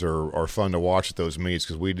kids are fun to watch at those meets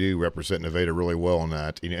because we do represent Nevada really well in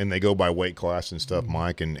that, and they go by weight class and stuff,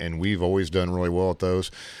 Mike, and we've always done really well at those.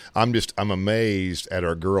 I'm amazed at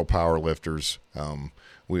our girl power lifters.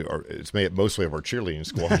 It's made mostly of our cheerleading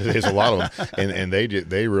squad. There's a lot of them, and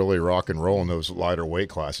they really rock and roll in those lighter weight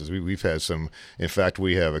classes. We've had some. In fact,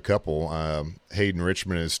 we have a couple. Hayden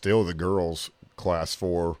Richmond is still the girls' Class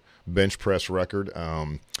 4 bench press record.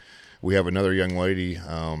 We have another young lady,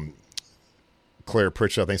 Claire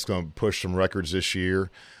Pritchett, I think is going to push some records this year.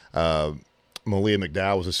 Malia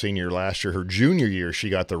McDowell was a senior last year. Her junior year, she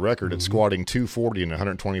got the record at squatting 240 in a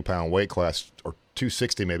 120-pound weight class, or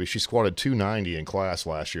 260 maybe. She squatted 290 in class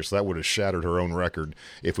last year, so that would have shattered her own record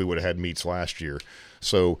if we would have had meets last year.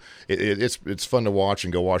 So it's fun to watch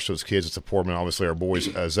and go watch those kids and support them. And obviously our boys,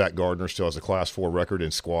 Zach Gardner still has a Class 4 record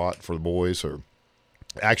in squat for the boys, or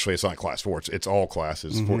actually it's not Class 4, it's all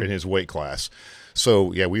classes in his weight class.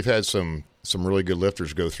 So, yeah, we've had some really good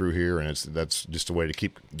lifters go through here, and that's just a way to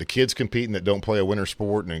keep the kids competing that don't play a winter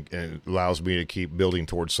sport, and it allows me to keep building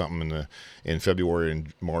towards something in February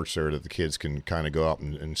and March there that the kids can kind of go out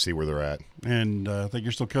and see where they're at. And I think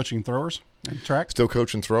you're still coaching throwers and track? Still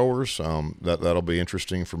coaching throwers. That'll be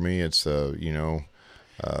interesting for me. It's, by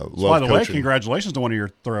the way, congratulations to one of your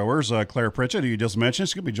throwers, Claire Pritchett, who you just mentioned.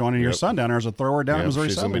 She's going to be joining your son down there as a thrower down at Missouri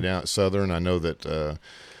she's Southern. She's going to be down at Southern. I know that,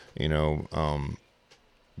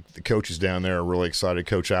 the coaches down there are really excited.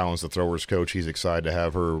 Coach Allen's the throwers coach. He's excited to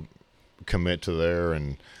have her commit to there,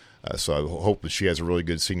 and so I hope that she has a really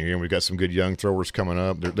good senior year. And we've got some good young throwers coming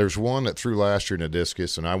up. There's one that threw last year in a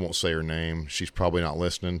discus, and I won't say her name. She's probably not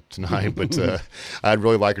listening tonight, but I'd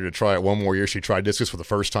really like her to try it one more year. She tried discus for the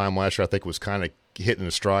first time last year. I think it was kind of hitting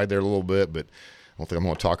a stride there a little bit, but I don't think I'm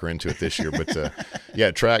going to talk her into it this year. But,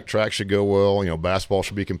 yeah, track should go well. Basketball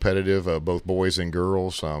should be competitive, both boys and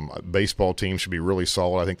girls. Baseball team should be really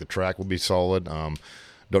solid. I think the track will be solid.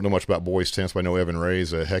 Don't know much about boys tennis, but I know Evan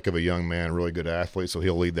Ray's a heck of a young man, really good athlete, so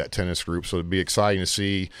he'll lead that tennis group. So it'd be exciting to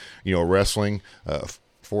see, wrestling,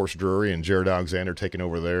 Forrest Drury and Jared Alexander taking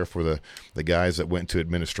over there for the guys that went to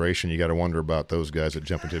administration. You got to wonder about those guys that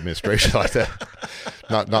jump into administration like that.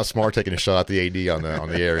 Not smart taking a shot at the AD on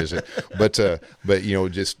the air, is it? But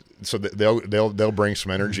just so they'll bring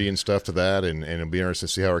some energy and stuff to that, and it'll be interesting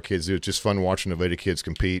to see how our kids do. It's just fun watching Nevada kids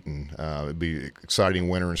compete, and it'd be exciting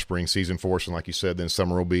winter and spring season for us. And like you said, then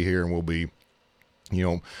summer will be here, and we'll be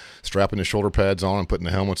strapping the shoulder pads on and putting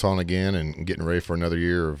the helmets on again and getting ready for another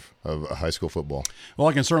year of high school football. Well,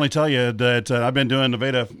 I can certainly tell you that I've been doing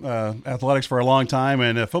Nevada athletics for a long time,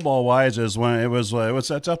 and football-wise is when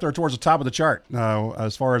it's up there towards the top of the chart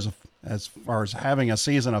as far as having a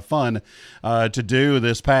season of fun to do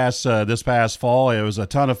this past fall. It was a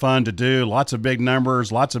ton of fun to do, lots of big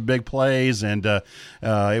numbers, lots of big plays, and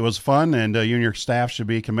it was fun, and you and your staff should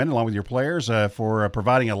be commended along with your players for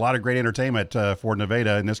providing a lot of great entertainment for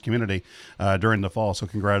Nevada in this community during the fall. So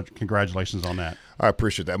congratulations on that. I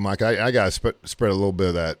appreciate that, Mike. I got to spread a little bit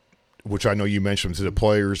of that, which I know you mentioned, to the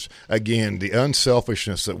players. Again, the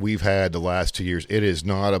unselfishness that we've had the last 2 years, it is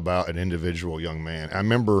not about an individual young man. I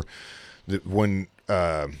remember that when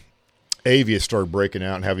Avia started breaking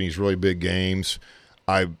out and having these really big games,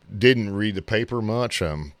 I didn't read the paper much.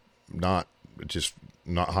 Not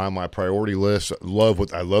high on my priority list. I love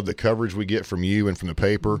the coverage we get from you and from the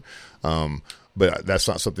paper. But that's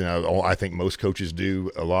not something I think most coaches do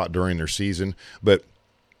a lot during their season. But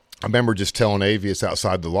I remember just telling Avius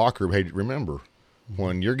outside the locker room, hey, remember,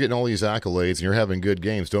 when you're getting all these accolades and you're having good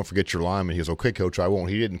games, don't forget your lineman. He goes, okay, Coach, I won't.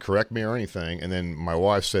 He didn't correct me or anything. And then my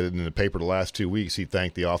wife said in the paper the last 2 weeks, he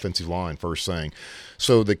thanked the offensive line first thing.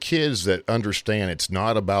 So the kids that understand it's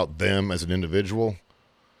not about them as an individual,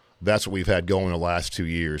 that's what we've had going the last 2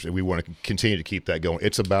 years, and we want to continue to keep that going.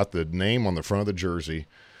 It's about the name on the front of the jersey.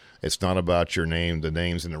 It's not about your name, the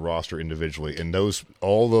names in the roster individually. And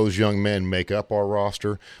all those young men make up our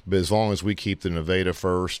roster. But as long as we keep the Nevada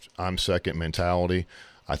first, I'm second mentality,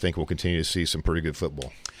 I think we'll continue to see some pretty good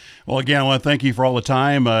football. Well, again, I want to thank you for all the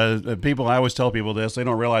time. I always tell people this. They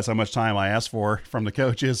don't realize how much time I ask for from the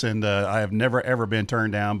coaches, and I have never, ever been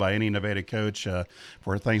turned down by any Nevada coach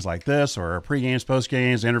for things like this or pre-games,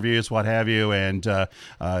 post-games, interviews, what have you. And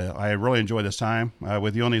I really enjoy this time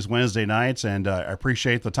with you on these Wednesday nights, and I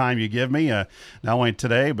appreciate the time you give me, not only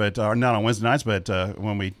today, but not on Wednesday nights, but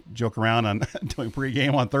when we joke around on doing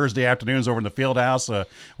pre-game on Thursday afternoons over in the field house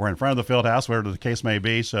or in front of the field house, whatever the case may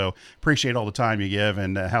be. So appreciate all the time you give,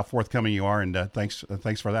 and how forthcoming you are, and thanks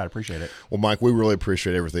for that. I appreciate it. Well, Mike, we really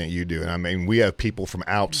appreciate everything that you do. And I mean, we have people from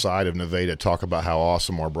outside of Nevada talk about how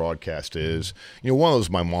awesome our broadcast is. One of those is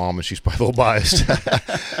my mom, and she's probably a little biased.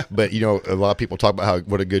 But, a lot of people talk about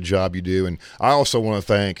what a good job you do. And I also want to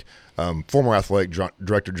thank former athletic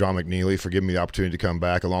director John McNeely for giving me the opportunity to come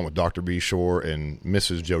back, along with Dr. B. Shore and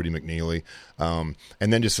Mrs. Jody McNeely. And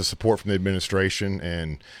then just the support from the administration.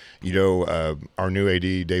 And, our new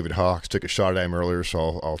AD, David Hawks, took a shot at him earlier,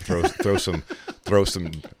 so I'll throw some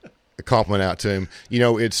compliment out to him.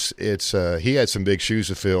 It's he had some big shoes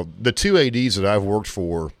to fill. The two ADs that I've worked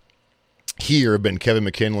for here have been Kevin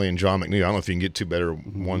McKinley and John McNeely. I don't know if you can get two better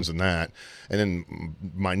ones than that. And then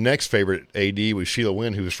my next favorite AD was Sheila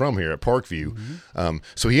Wynn, who was from here at Parkview.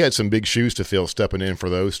 So he had some big shoes to fill stepping in for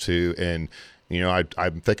those two. And, I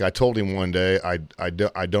think I told him one day, I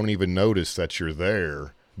don't even notice that you're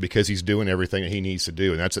there because he's doing everything that he needs to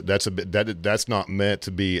do. And that's not meant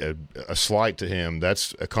to be a slight to him.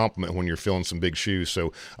 That's a compliment when you're filling some big shoes.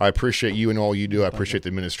 So I appreciate you and all you do. I appreciate the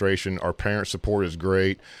administration. Our parent support is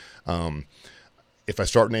great. If I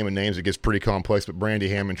start naming names, it gets pretty complex, but Brandy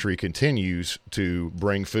Hammondtree continues to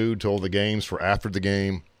bring food to all the games for after the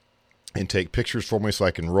game and take pictures for me so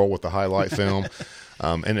I can roll with the highlight film.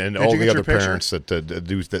 And all the other parents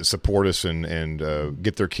that support us and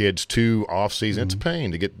get their kids to off-season. It's a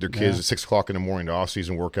pain to get their kids at 6 o'clock in the morning to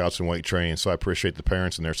off-season workouts and weight training. So I appreciate the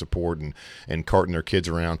parents and their support and carting their kids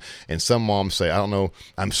around. And some moms say, I don't know,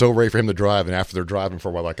 I'm so ready for him to drive. And after they're driving for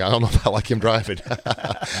a while, I don't know if I like him driving.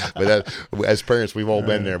 But as parents, we've all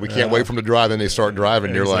been there. We can't wait for him to drive, and they start driving.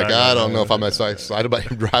 And you're like, I don't know if I'm excited about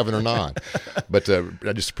him driving or not. But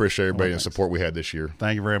I just appreciate everybody and the support we had this year.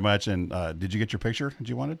 Thank you very much. And did you get your picture that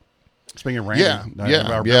you wanted? Speaking of rain,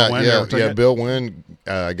 Bill Wynn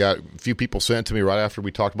got a few people sent to me right after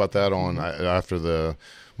we talked about that after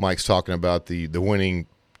Mike's talking about the winning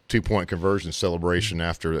 2-point conversion celebration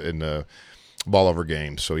in the Bolivar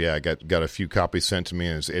game. So I got a few copies sent to me,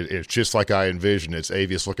 and it's just like I envisioned. It's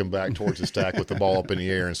Avius looking back towards the stack with the ball up in the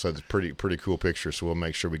air, and so it's a pretty cool picture. So we'll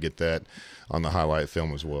make sure we get that on the highlight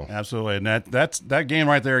film as well. Absolutely, and that game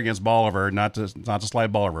right there against Bolivar, not to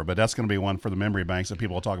slight Bolivar, but that's going to be one for the memory banks that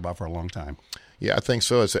people will talk about for a long time. Yeah, I think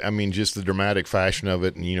so. Just the dramatic fashion of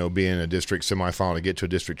it, and being a district semifinal to get to a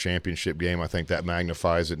district championship game, I think that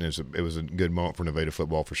magnifies it, and it was a good moment for Nevada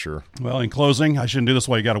football for sure. Well, in closing, I shouldn't do this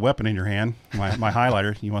while you got a weapon in your hand. My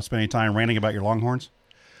highlighter. You want to spend any time ranting about your Longhorns?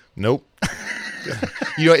 Nope.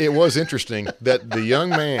 It was interesting that the young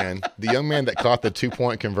man that caught the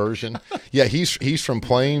 2-point conversion, he's from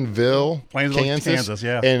Plainville, Kansas,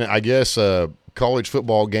 yeah. And I guess College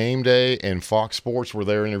Football Game Day and Fox Sports were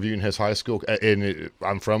there interviewing his high school. And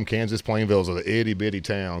I'm from Kansas. Plainville's an itty bitty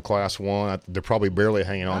town, Class 1. They're probably barely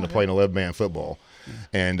hanging on to playing 11-man football.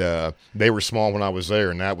 And they were small when I was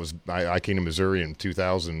there, and that was I came to Missouri in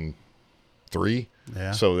 2003.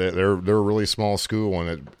 Yeah. So they're a really small school,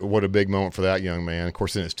 and what a big moment for that young man. Of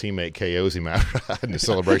course, then his teammate KOs him in the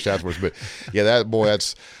celebration afterwards. But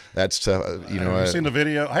that's tough. Have you seen the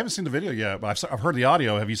video? I haven't seen the video yet, but I've heard the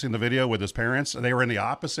audio. Have you seen the video with his parents? They were in the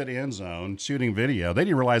opposite end zone shooting video. They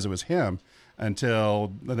didn't realize it was him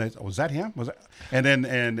until was that him? Was that?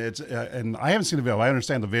 And I haven't seen the video. I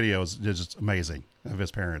understand the video is just amazing of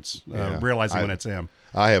his parents realizing when it's him.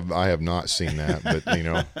 I have not seen that, but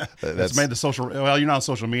that's made the social. Well, you're not on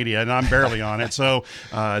social media, and I'm barely on it, so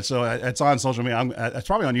it's on social media. It's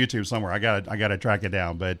probably on YouTube somewhere. I got to track it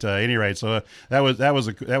down. But at any rate, so that was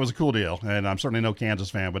a cool deal, and I'm certainly no Kansas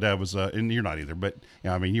fan, but that was and you're not either. But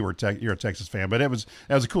you're a Texas fan, but that was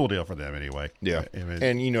a cool deal for them anyway. Yeah,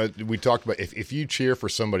 and we talked about if you cheer for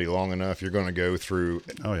somebody long enough, you're going to go through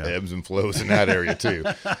ebbs and flows in that area too.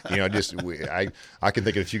 I can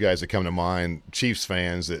think of a few guys that come to mind, Chiefs fans.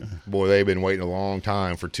 That they've been waiting a long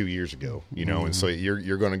time for 2 years ago, and so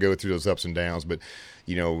you're going to go through those ups and downs. But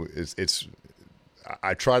it's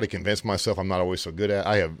I try to convince myself I'm not always so good at.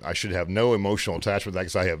 I should have no emotional attachment to that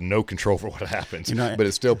because I have no control for what happens. But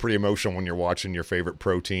it's still pretty emotional when you're watching your favorite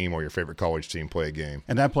pro team or your favorite college team play a game.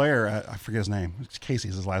 And that player, I forget his name.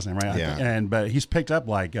 Casey's his last name, right? Yeah. But he's picked up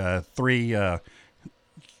like three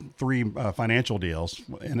financial deals,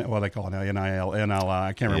 what they call it now, NIL,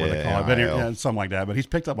 I can't remember what they call it, but something like that. But he's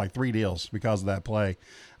picked up like 3 deals because of that play.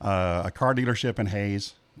 A car dealership in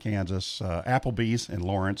Hayes, Kansas, Applebee's in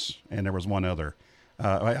Lawrence, and there was one other.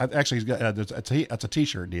 Actually, he's got it's a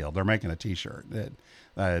T-shirt deal. They're making a T-shirt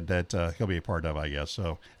that he'll be a part of, I guess.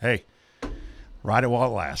 So, hey, Ride it while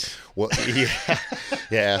it lasts. Well,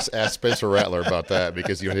 ask Spencer Rattler about that,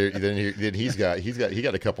 because he's got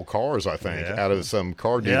a couple cars, I think, out of some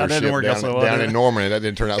car dealership down in Norman, and that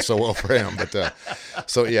didn't turn out so well for him. But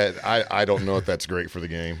I don't know if that's great for the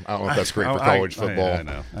game. I don't know if that's great for college football. I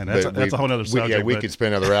know. That's a whole other subject. We could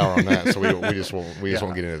spend another hour on that, so we just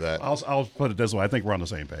won't get into that. I'll put it this way: I think we're on the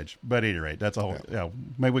same page. But at any rate, that's a whole. Yeah,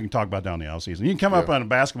 maybe we can talk about down the off season. You can come up on a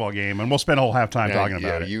basketball game, and we'll spend a whole halftime talking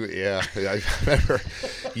about it. I remember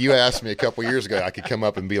you asked me a couple years ago I could come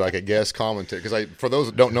up and be like a guest commentator, because for those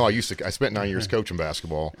that don't know, I spent 9 years coaching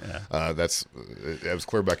basketball. That was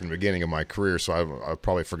clear back in the beginning of my career, so I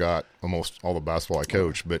probably forgot almost all the basketball I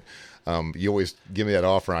coached. But you always give me that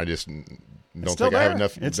offer, and I just don't think I have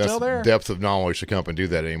enough depth of knowledge to come up and do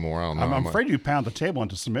that anymore. I don't know. I'm afraid you pound the table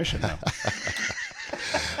into submission now.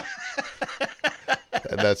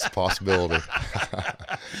 That's a possibility.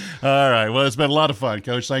 All right. Well, it's been a lot of fun,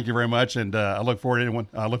 Coach. Thank you very much, and I look forward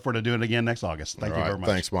to doing it again next August. Thank you very much.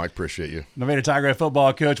 Thanks, Mike. Appreciate you. Nevada Tiger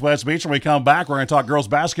football coach Wes Beach. When we come back, we're going to talk girls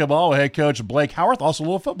basketball with head coach Blake Howarth, also a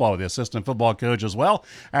little football with the assistant football coach as well.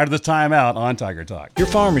 After this timeout on Tiger Talk. Your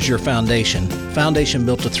farm is your foundation. Foundation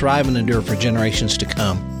built to thrive and endure for generations to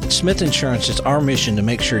come. At Smith Insurance, it's our mission to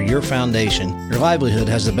make sure your foundation, your livelihood,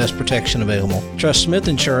 has the best protection available. Trust Smith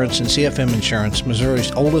Insurance and CFM Insurance,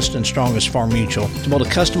 Missouri's oldest and strongest farm mutual, to build a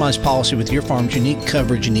customized policy with your farm's unique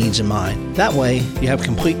coverage and needs in mind. That way, you have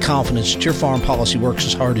complete confidence that your farm policy works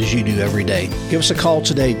as hard as you do every day. Give us a call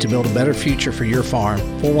today to build a better future for your farm.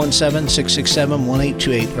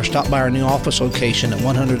 417-667-1828, or stop by our new office location at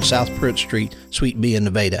 100 South Pruitt Street, Suite B in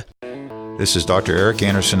Nevada. This is Dr. Eric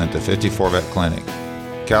Anderson at the 54 Vet Clinic.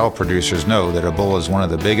 Cattle producers know that a bull is one of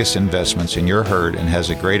the biggest investments in your herd and has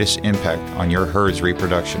the greatest impact on your herd's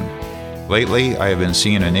reproduction. Lately, I have been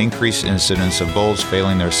seeing an increased incidence of bulls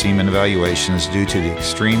failing their semen evaluations due to the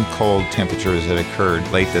extreme cold temperatures that occurred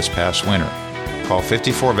late this past winter. Call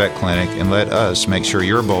 54 Vet Clinic and let us make sure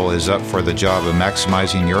your bull is up for the job of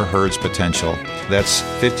maximizing your herd's potential. That's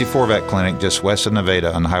 54 Vet Clinic, just west of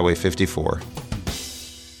Nevada on Highway 54.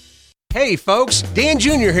 Hey folks, Dan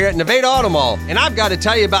Jr. here at Nevada Auto Mall, and I've got to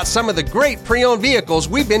tell you about some of the great pre-owned vehicles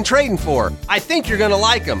we've been trading for. I think you're going to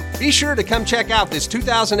like them. Be sure to come check out this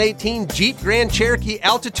 2018 Jeep Grand Cherokee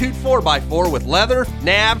Altitude 4x4 with leather,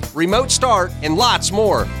 nav, remote start, and lots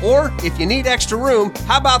more. Or, if you need extra room,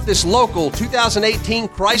 how about this local 2018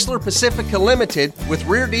 Chrysler Pacifica Limited with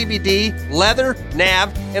rear DVD, leather,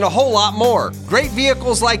 nav, and a whole lot more. Great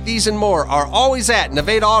vehicles like these and more are always at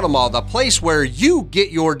Nevada Auto Mall, the place where you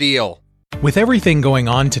get your deal. With everything going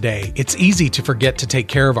on today, it's easy to forget to take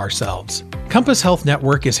care of ourselves. Compass Health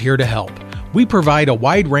Network is here to help. We provide a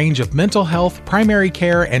wide range of mental health, primary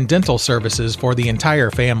care, and dental services for the entire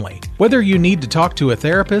family. Whether you need to talk to a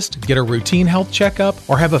therapist, get a routine health checkup,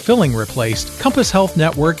 or have a filling replaced, Compass Health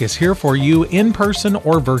Network is here for you in person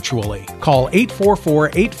or virtually. Call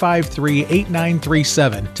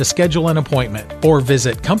 844-853-8937 to schedule an appointment, or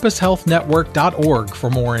visit compasshealthnetwork.org for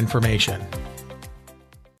more information.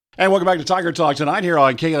 And welcome back to Tiger Talk tonight here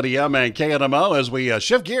on KLDM and KNMO as we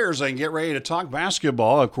shift gears and get ready to talk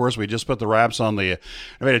basketball. Of course, we just put the wraps on the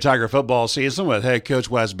Nevada Tiger football season with head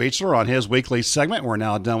coach Wes Beechler on his weekly segment. We're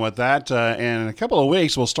now done with that. And in a couple of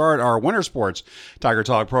weeks, we'll start our winter sports Tiger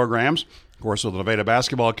Talk programs. Of course, with the Nevada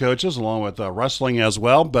basketball coaches, along with wrestling as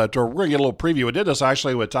well. But we're going to get a little preview. We did this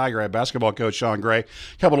actually with Tiger Head basketball coach Sean Gray a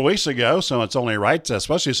couple of weeks ago, so it's only right,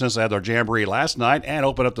 especially since they had their jamboree last night and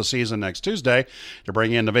open up the season next Tuesday, to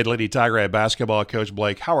bring in Nevada Lady Tiger Head basketball coach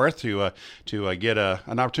Blake Howarth to get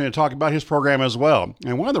an opportunity to talk about his program as well.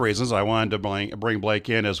 And one of the reasons I wanted to bring Blake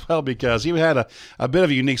in as well, because he had a bit of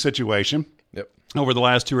a unique situation. Over the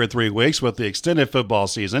last 2 or 3 weeks with the extended football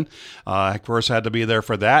season. Of course, had to be there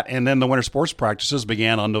for that. And then the winter sports practices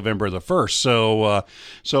began on November the 1st.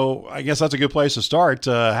 So I guess that's a good place to start.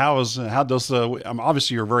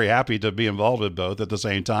 Obviously you're very happy to be involved with both at the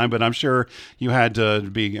same time, but I'm sure you had to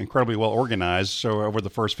be incredibly well organized over the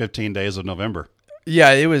first 15 days of November.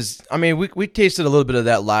 Yeah, it was. I mean, we tasted a little bit of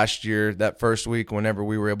that last year, that first week, whenever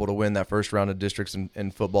we were able to win that first round of districts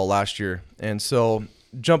in football last year. And so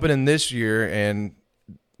jumping in this year and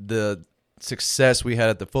the success we had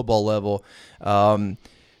at the football level,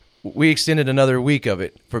 we extended another week of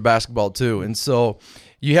it for basketball too. And so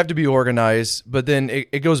you have to be organized, but then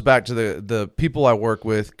it goes back to the people I work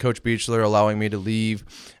with, Coach Beachler allowing me to leave,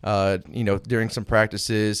 during some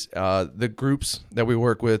practices, the groups that we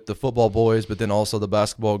work with, the football boys, but then also the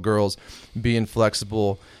basketball girls being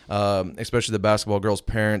flexible, especially the basketball girls'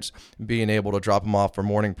 parents being able to drop them off for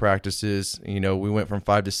morning practices. We went from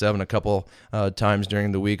 5 to 7 a couple times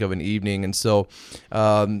during the week of an evening. And so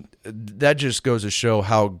that just goes to show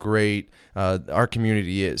how great our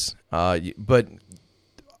community is. But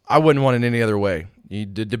I wouldn't want it any other way.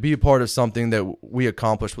 To be a part of something that we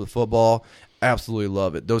accomplished with football, absolutely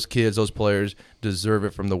love it. Those kids, those players deserve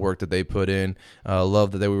it from the work that they put in.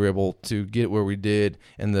 Love that they were able to get where we did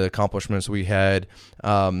and the accomplishments we had.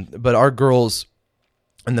 But our girls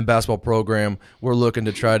in the basketball program, we're looking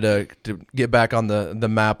to try to get back on the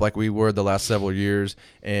map like we were the last several years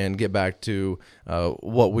and get back to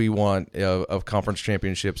what we want of conference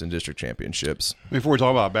championships and district championships. Before we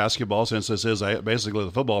talk about basketball, since this is basically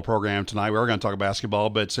the football program tonight, we are going to talk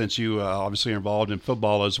basketball, but since you obviously are involved in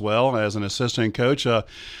football as well as an assistant coach, what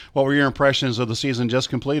were your impressions of the season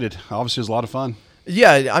just completed? Obviously, it was a lot of fun.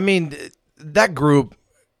 Yeah, I mean, that group,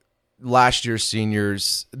 last year's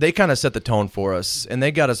seniors, they kind of set the tone for us, and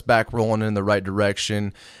they got us back rolling in the right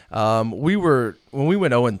direction. When we went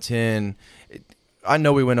 0-10, I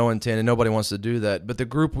know we went 0-10, and nobody wants to do that, but the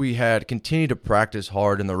group we had continued to practice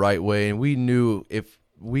hard in the right way, and we knew if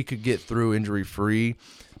we could get through injury-free,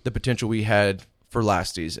 the potential we had for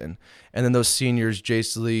last season. And then those seniors,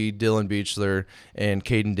 Jace Lee, Dylan Beachler, and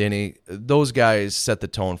Caden Denny, those guys set the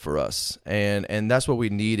tone for us. And that's what we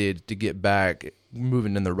needed to get back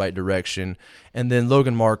moving in the right direction. And then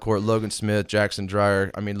Logan Marquardt, Logan Smith, Jackson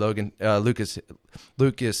Dreyer,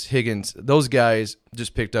 Lucas Higgins, those guys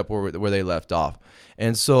just picked up where they left off.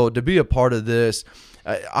 And so to be a part of this,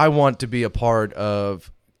 I want to be a part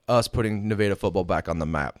of us putting Nevada football back on the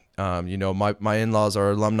map. My in-laws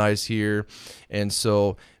are alumni here, and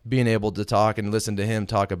so being able to talk and listen to him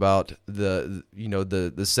talk about the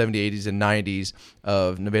 70s, 80s, and 90s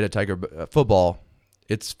of Nevada Tiger football,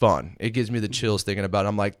 it's fun. It gives me the chills thinking about it.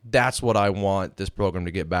 I'm like, that's what I want this program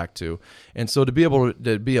to get back to. And so to be able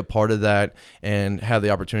to be a part of that and have the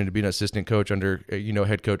opportunity to be an assistant coach under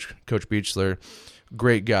head coach Beachler,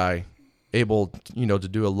 great guy. Able, to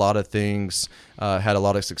do a lot of things, had a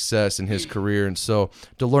lot of success in his career, and so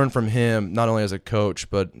to learn from him, not only as a coach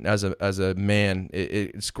but as a man,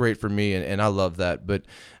 it's great for me, and I love that. But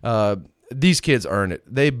these kids earn it.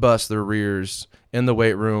 They bust their rears in the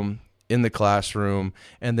weight room, in the classroom,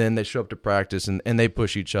 and then they show up to practice and they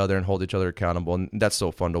push each other and hold each other accountable, and that's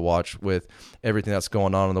so fun to watch with everything that's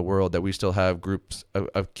going on in the world, that we still have groups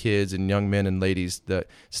of kids and young men and ladies that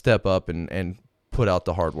step up and put out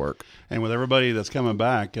the hard work. And with everybody that's coming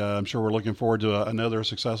back, I'm sure we're looking forward to another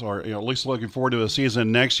success, or at least looking forward to a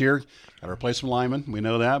season next year. Got to replace some linemen, we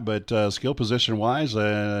know that, but skill position wise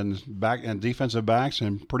and back and defensive backs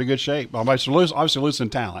in pretty good shape. Obviously losing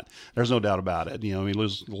talent, there's no doubt about it. We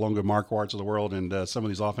lose the Logan Marquardts of the world and some of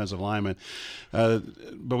these offensive linemen,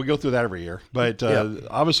 but we go through that every year. But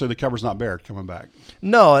obviously the cover's not bare coming back.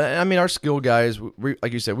 No, I mean our skill guys,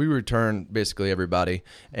 like you said, we return basically everybody,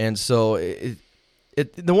 and so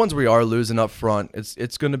the ones we are losing up front,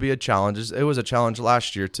 it's going to be a challenge. It was a challenge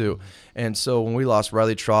last year too, and so when we lost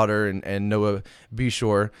Riley Trotter and Noah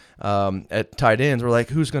Beshore at tight ends, we're like,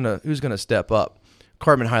 who's gonna step up?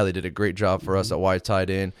 Cartman Hiley did a great job for us at Y tight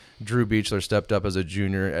end. Drew Beachler stepped up as a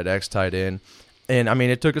junior at X tight end, and I mean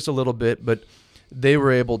it took us a little bit, but they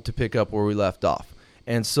were able to pick up where we left off.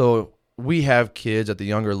 And so we have kids at the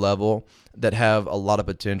younger level that have a lot of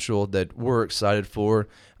potential that we're excited for,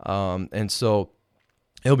 and so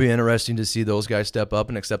it'll be interesting to see those guys step up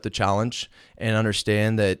and accept the challenge and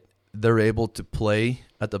understand that they're able to play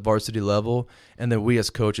at the varsity level, and then we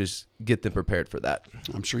as coaches get them prepared for that.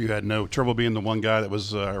 I'm sure you had no trouble being the one guy that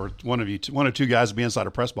was, or one or two guys to be inside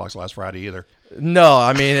a press box last Friday either. No,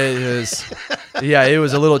 I mean, it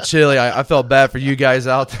was a little chilly. I felt bad for you guys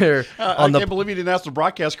out there. I can't believe you didn't ask the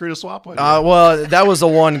broadcast crew to swap with you. Well, that was the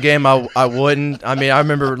one game I wouldn't. I mean, I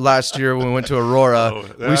remember last year when we went to Aurora,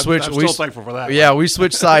 I'm still thankful for that. Yeah, we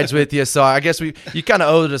switched sides with you, so I guess you kind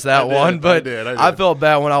of owed us that one. But I felt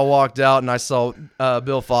bad when I walked out and I saw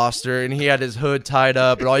Bill Foster, and he had his hood tied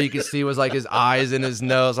up, and all you could see was like his eyes and his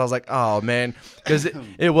nose. I was like, oh man, because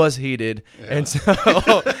it was heated, and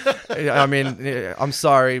so I mean, I'm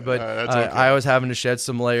sorry, but okay. I was having to shed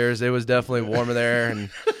some layers. It was definitely warmer there, and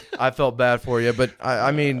I felt bad for you. But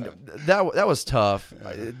I mean, that was tough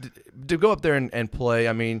to go up there and play.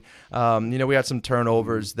 I mean, we had some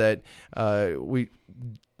turnovers that we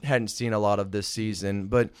hadn't seen a lot of this season,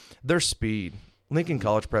 but their speed Lincoln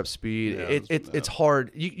College prep speed. It's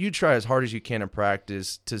hard. You try as hard as you can in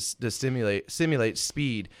practice to simulate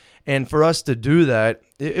speed, and for us to do that,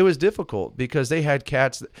 it was difficult because they had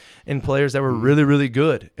cats and players that were really, really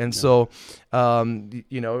good, and so even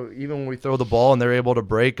when we throw the ball and they're able to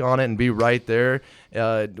break on it and be right there,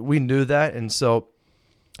 we knew that, and so.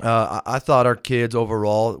 I thought our kids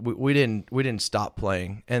overall, we didn't stop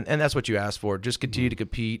playing, and that's what you ask for. Just continue to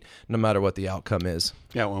compete no matter what the outcome is.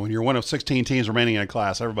 Yeah, well, when you're one of 16 teams remaining in a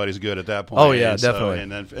class, everybody's good at that point. Oh yeah, definitely.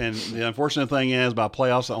 And the unfortunate thing is about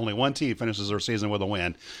playoffs, only one team finishes their season with a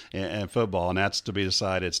win in football, and that's to be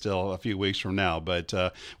decided still a few weeks from now. But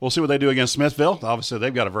we'll see what they do against Smithville. Obviously,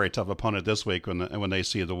 they've got a very tough opponent this week when they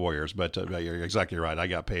see the Warriors. But you're exactly right. I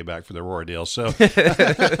got payback for the Roar deal. So,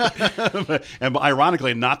 and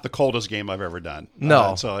ironically, not the coldest game I've ever done.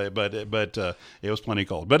 No. But it was plenty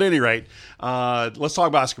cold. But at any rate, let's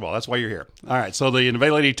talk basketball. That's why you're here. All right. So the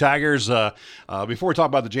Nevada Lady Tigers, before we talk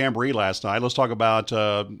about the Jamboree last night, let's talk about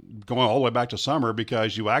going all the way back to summer,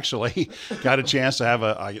 because you actually got a chance to have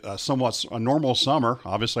a somewhat normal summer,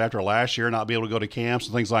 obviously after last year, not be able to go to camps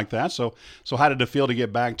and things like that. So how did it feel to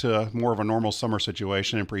get back to more of a normal summer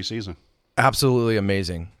situation in preseason? Absolutely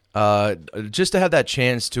amazing. Just to have that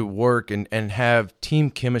chance to work and have team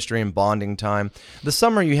chemistry and bonding time. The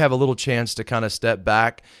summer, you have a little chance to kind of step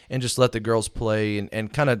back and just let the girls play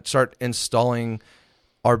and kind of start installing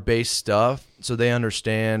our base stuff so they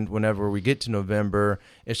understand whenever we get to November,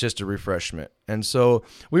 it's just a refreshment. And so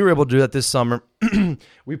we were able to do that this summer.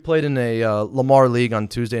 We played in a Lamar League on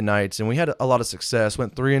Tuesday nights, and we had a lot of success.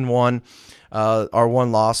 Went 3-1. Our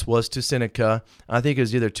one loss was to Seneca. I think it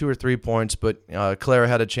was either 2 or 3 points, but Clara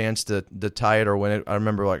had a chance to tie it or win it. I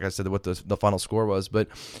remember, like I said, what the final score was, but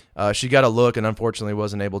she got a look and unfortunately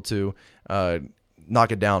wasn't able to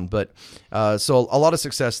knock it down. But so a lot of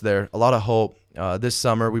success there, a lot of hope. This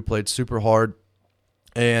summer we played super hard,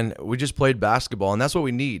 and we just played basketball, and that's what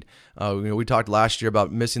we need. We talked last year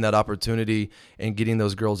about missing that opportunity and getting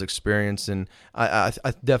those girls experience, and I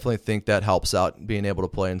definitely think that helps out being able to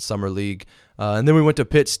play in summer league. And then we went to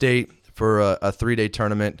Pitt State for a 3-day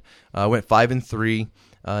tournament. Went 5-3,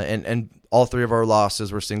 and all 3 of our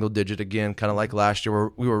losses were single digit again, kind of like last year.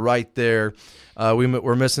 We were right there. We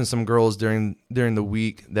were missing some girls during the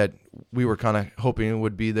week that we were kind of hoping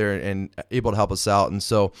would be there and able to help us out, and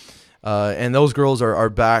so. And those girls are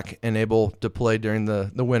back and able to play during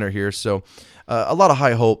the winter here. So a lot of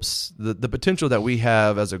high hopes. The potential that we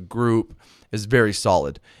have as a group is very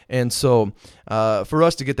solid. And so for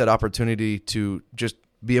us to get that opportunity to just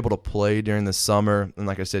be able to play during the summer, and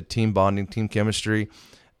like I said, team bonding, team chemistry,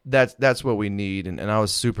 that's what we need. And I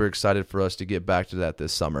was super excited for us to get back to that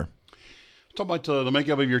this summer. Talk about the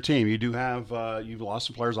makeup of your team. You do have you've lost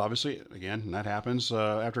some players, obviously. Again, and that happens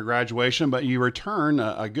after graduation, but you return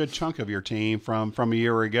a good chunk of your team from a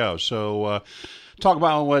year ago. So, talk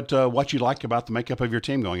about what you like about the makeup of your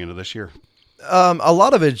team going into this year. A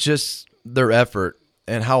lot of it's just their effort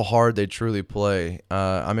and how hard they truly play.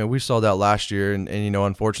 I mean, we saw that last year, and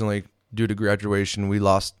unfortunately, due to graduation, we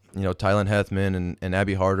lost Tylen Hethman and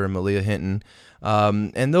Abby Harder and Malia Hinton.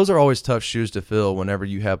 And those are always tough shoes to fill whenever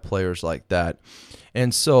you have players like that.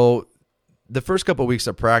 And so the first couple of weeks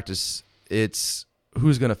of practice, it's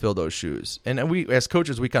who's going to fill those shoes. And we, as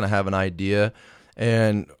coaches, we kind of have an idea.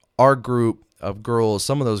 And our group of girls,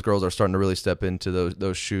 some of those girls are starting to really step into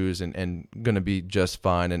those shoes and going to be just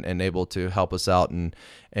fine and able to help us out.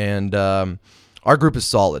 And our group is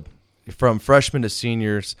solid. From freshmen to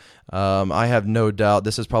seniors, I have no doubt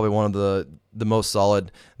this is probably one of the most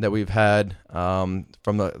solid that we've had from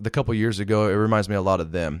the couple years ago. It reminds me a lot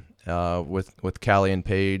of them with Callie and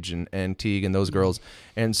Paige and Teague and those girls.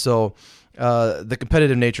 And so the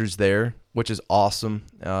competitive nature is there, which is awesome.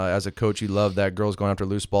 As a coach, you love that. Girls going after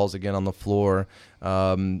loose balls again on the floor,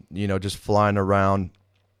 just flying around,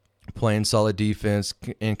 playing solid defense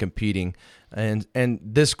and competing. And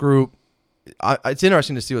this group, it's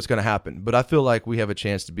interesting to see what's going to happen, but I feel like we have a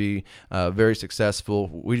chance to be very successful.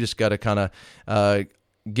 We just got to kind of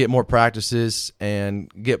get more practices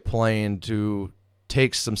and get playing to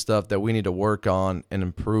take some stuff that we need to work on and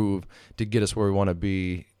improve to get us where we want to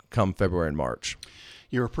be come February and March.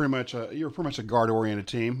 You were pretty much a guard-oriented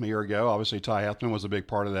team a year ago. Obviously, Ty Hethman was a big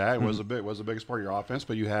part of that. It was the biggest part of your offense.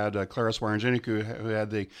 But you had Clara Swearingen, who had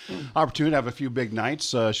the opportunity to have a few big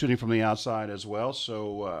nights shooting from the outside as well.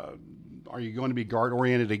 So, are you going to be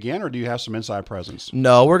guard-oriented again, or do you have some inside presence?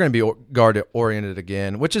 No, we're going to be guard-oriented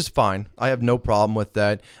again, which is fine. I have no problem with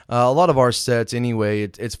that. A lot of our sets, anyway,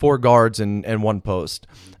 it's 4 guards and 1 post.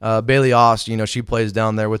 Bailey Ost, she plays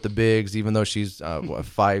down there with the bigs, even though she's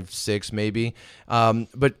 5'6", maybe.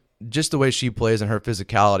 But just the way she plays and her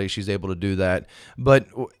physicality, she's able to do that. But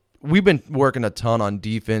we've been working a ton on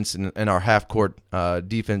defense and our half-court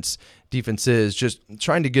defenses, just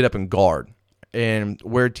trying to get up and guard and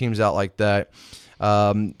wear teams out like that.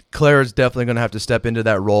 Claire is definitely going to have to step into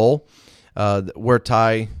that role where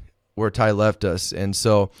Ty left us, and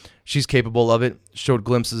so she's capable of it. Showed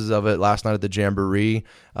glimpses of it last night at the Jamboree.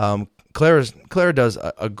 Claire does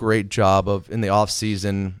a great job of, in the off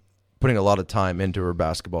season, putting a lot of time into her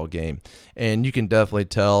basketball game, and you can definitely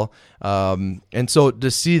tell. And so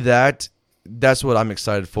to see that, that's what I'm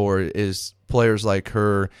excited for, is players like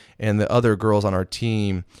her and the other girls on our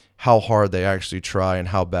team, how hard they actually try and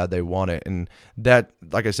how bad they want it. And that,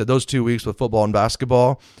 like I said, those 2 weeks with football and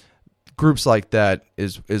basketball, groups like that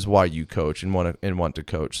is why you coach and want to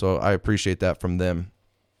coach. So I appreciate that from them.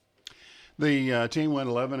 The team went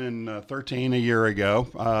 11-13 a year ago.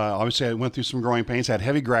 Obviously, I went through some growing pains, had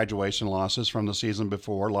heavy graduation losses from the season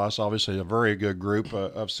before. Lost, obviously, a very good group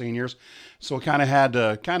of seniors. So kind of had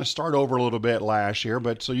to start over a little bit last year.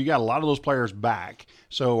 But so you got a lot of those players back.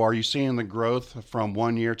 So are you seeing the growth from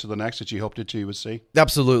one year to the next that you hoped that you would see?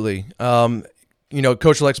 Absolutely.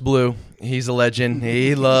 Coach Lex Blue, he's a legend.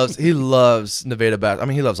 He loves Nevada basketball. I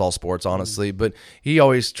mean, he loves all sports, honestly, but he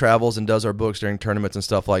always travels and does our books during tournaments and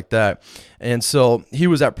stuff like that. And so he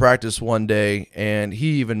was at practice one day, and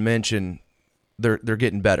he even mentioned they're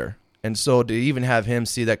getting better. And so to even have him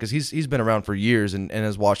see that, because he's been around for years and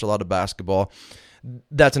has watched a lot of basketball,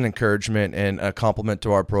 that's an encouragement and a compliment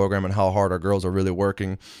to our program and how hard our girls are really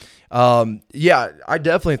working. Yeah, I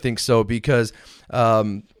definitely think so, because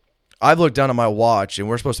I've looked down at my watch, and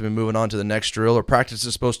we're supposed to be moving on to the next drill, or practice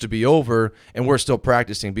is supposed to be over, and we're still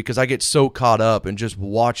practicing, because I get so caught up in just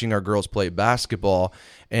watching our girls play basketball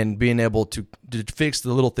and being able to fix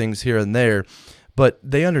the little things here and there. But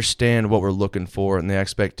they understand what we're looking for and the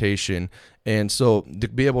expectation. And so to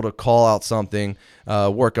be able to call out something,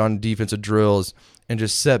 work on defensive drills, and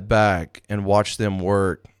just sit back and watch them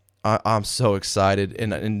work, I'm so excited,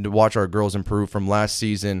 and to watch our girls improve from last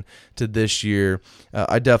season to this year.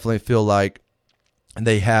 I definitely feel like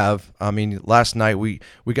they have. I mean, last night we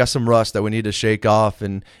got some rust that we need to shake off,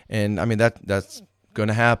 and I mean that's going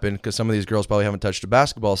to happen, because some of these girls probably haven't touched a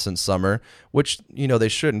basketball since summer, which they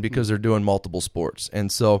shouldn't, because they're doing multiple sports.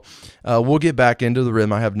 And so we'll get back into the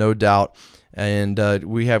rhythm, I have no doubt. And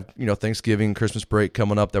we have Thanksgiving, Christmas break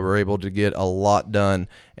coming up that we're able to get a lot done.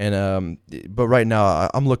 And but right now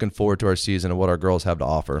I'm looking forward to our season and what our girls have to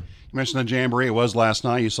offer. You mentioned the Jamboree. It was last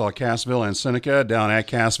night. You saw Cassville and Seneca down at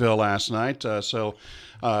Cassville last night. So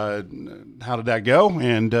how did that go?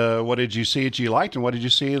 And what did you see that you liked, and what did you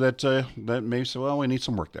see that maybe said, well, we need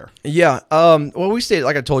some work there? Yeah. Well, we stayed,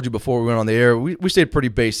 like I told you before we went on the air, we stayed pretty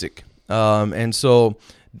basic. And so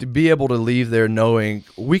to be able to leave there knowing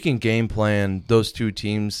we can game plan those two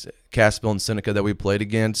teams, Cassville and Seneca, that we played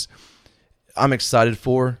against, I'm excited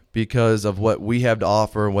for, because of what we have to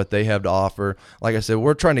offer and what they have to offer. Like I said,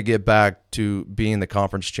 we're trying to get back to being the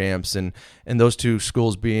conference champs, and those two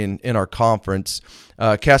schools being in our conference.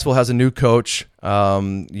 Cassville has a new coach.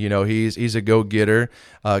 He's a go-getter.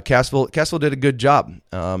 Cassville did a good job.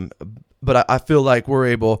 But I feel like we'll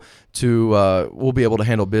be able to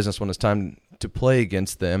handle business when it's time to play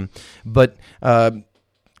against them. But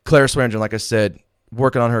Claire Swearingen, like I said,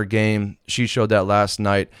 working on her game. She showed that last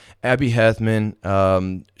night. Abby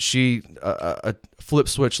Hethman, she a flip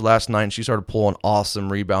switch last night, and she started pulling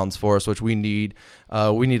awesome rebounds for us, which we need.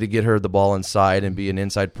 We need to get her the ball inside and be an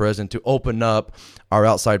inside presence to open up our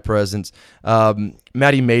outside presence.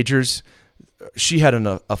 Maddie Majors, she had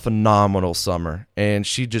a phenomenal summer, and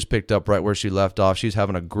she just picked up right where she left off. She's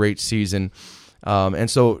having a great season, and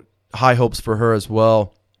so high hopes for her as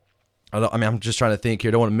well. I'm just trying to think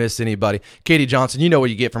here. Don't want to miss anybody. Katie Johnson, you know what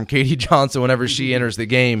you get from Katie Johnson whenever she enters the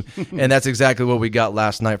game, and that's exactly what we got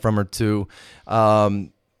last night from her too.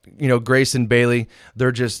 Grace and Bailey,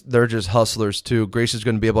 they're just hustlers too. Grace is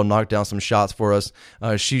going to be able to knock down some shots for us.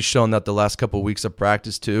 She's shown that the last couple of weeks of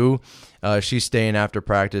practice too. She's staying after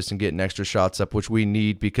practice and getting extra shots up, which we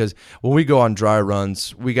need, because when we go on dry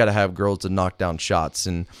runs, we got to have girls to knock down shots,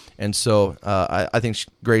 and so I think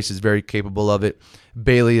Grace is very capable of it.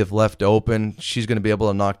 Bailey, if left open, she's going to be able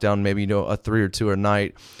to knock down maybe a 3 or 2 a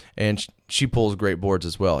night, and she pulls great boards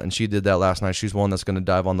as well, and she did that last night. She's one that's going to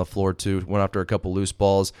dive on the floor too. Went after a couple loose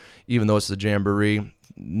balls, even though it's the Jamboree.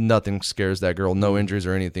 Nothing scares that girl. No injuries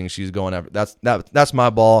or anything. She's going after. That's my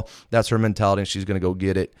ball. That's her mentality, and she's going to go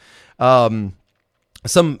get it.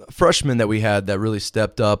 Some freshmen that we had that really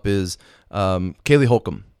stepped up is Kaylee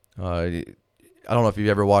Holcomb. I don't know if you've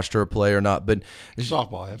ever watched her play or not, but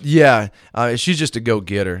softball. Yeah, she's just a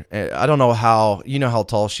go-getter. I don't know how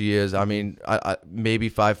tall she is. I mean, I maybe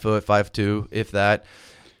 5 foot, 5'2", if that.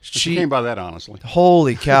 She came by that honestly.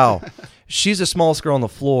 Holy cow! She's the smallest girl on the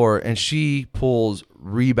floor, and she pulls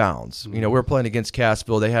rebounds. We were playing against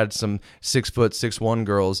Cassville. They had some 6 foot, 6'1"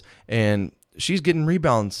 girls, and she's getting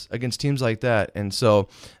rebounds against teams like that. And so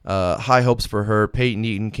high hopes for her. Peyton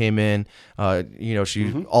Eaton came in.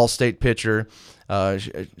 She's all-state pitcher.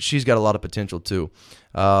 She's got a lot of potential too.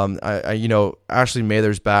 Ashley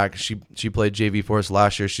Mather's back. She played JV for us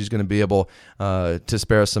last year. She's going to be able to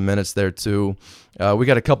spare us some minutes there too. We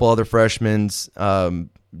got a couple other freshmen,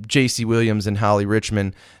 J.C. Williams and Holly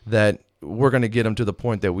Richmond, that we're going to get them to the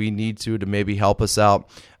point that we need to maybe help us out.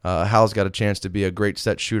 Hal's got a chance to be a great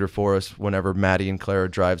set shooter for us whenever Maddie and Clara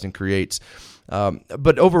drives and creates.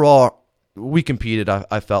 But overall, we competed,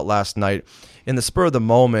 I felt, last night. In the spur of the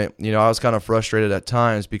moment, I was kind of frustrated at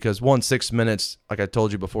times because 6 minutes, like I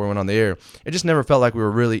told you before we went on the air, it just never felt like we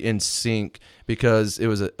were really in sync because it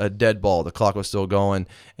was a dead ball. The clock was still going,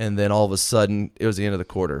 and then all of a sudden, it was the end of the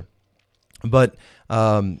quarter. But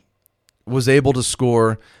was able to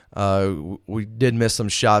score. We did miss some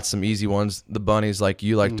shots, some easy ones, the bunnies like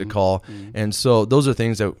you like to call. And so those are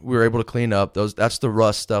things that we were able to clean up. That's the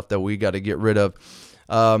rust stuff that we got to get rid of.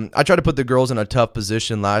 I tried to put the girls in a tough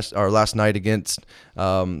position last night against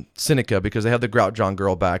Seneca because they have the Grout John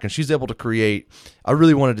girl back, and she's able to create. I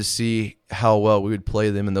really wanted to see how well we would play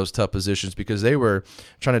them in those tough positions because they were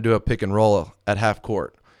trying to do a pick and roll at half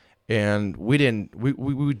court, and we didn't.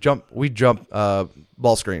 We jump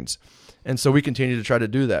ball screens, and so we continue to try to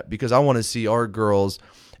do that because I want to see our girls.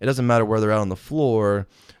 It doesn't matter where they're out on the floor,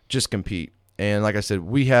 just compete. And like I said,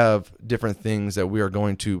 we have different things that we are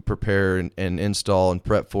going to prepare and install and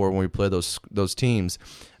prep for when we play those teams.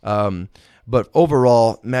 But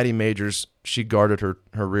overall, Maddie Majors, she guarded her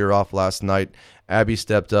rear off last night. Abby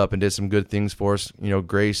stepped up and did some good things for us.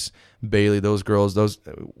 Grace, Bailey, those girls,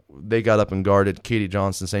 they got up and guarded. Katie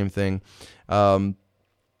Johnson, same thing. A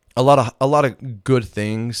lot of good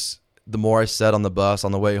things. The more I said on the bus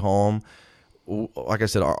on the way home, like I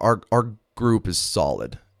said, our group is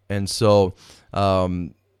solid. And so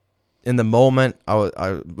in the moment,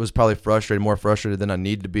 I was probably more frustrated than I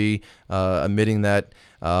need to be, admitting that.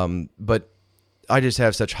 But I just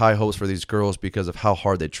have such high hopes for these girls because of how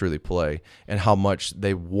hard they truly play and how much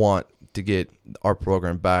they want to get our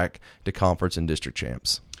program back to conference and district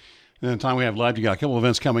champs. And the time we have left, you got a couple of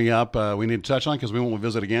events coming up we need to touch on because we won't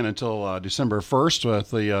visit again until December 1st with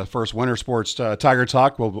the first Winter Sports Tiger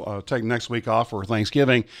Talk. We'll take next week off for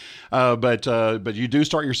Thanksgiving. But you do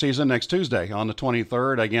start your season next Tuesday on the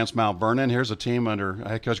 23rd against Mount Vernon. Here's a team under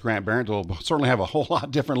head coach Grant Barrett will certainly have a whole lot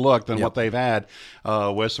different look than what they've had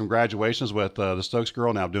with some graduations with the Stokes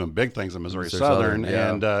girl now doing big things at Missouri Southern.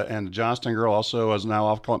 And the Johnston girl also is now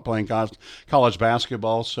off playing college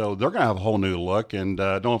basketball. So they're going to have a whole new look and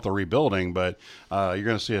don't have to rebuilding, but you're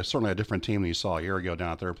going to see certainly a different team than you saw a year ago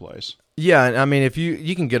down at their place. Yeah, I mean, if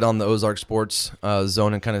you can get on the Ozark Sports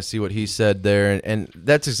zone and kind of see what he said there, and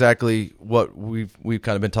that's exactly what we've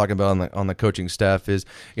kind of been talking about on the coaching staff is,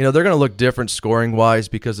 they're going to look different scoring wise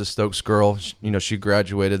because the Stokes girl, she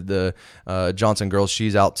graduated, the Johnson girl,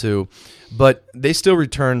 she's out too, but they still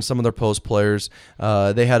return some of their post players.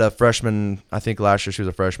 They had a freshman, I think last year she was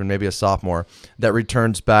a freshman, maybe a sophomore, that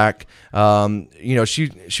returns back.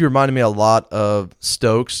 She reminded me a lot of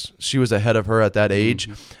Stokes. She was ahead of her at that age,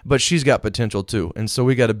 but she's got potential too, and so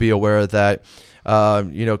we got to be aware of that.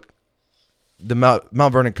 The Mount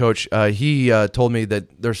Vernon coach, he told me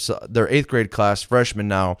that their 8th grade class, freshmen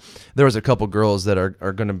now, there was a couple girls that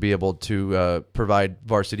are going to be able to provide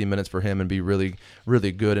varsity minutes for him and be really,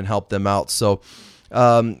 really good and help them out. So,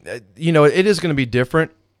 it is going to be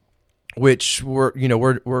different, which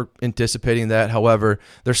we're anticipating that. However,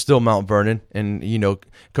 they're still Mount Vernon, and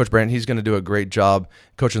Coach Brandt, he's going to do a great job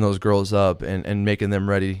coaching those girls up and making them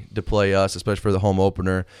ready to play us, especially for the home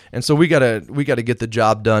opener. And so we gotta get the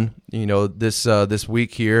job done. This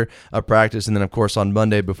week here of practice, and then of course on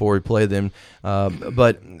Monday before we play them.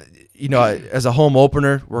 But as a home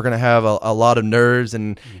opener, we're going to have a lot of nerves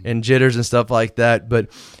and jitters and stuff like that.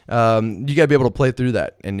 But you got to be able to play through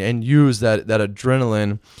that and use that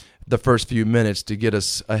adrenaline the first few minutes to get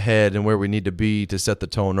us ahead and where we need to be to set the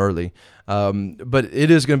tone early. But it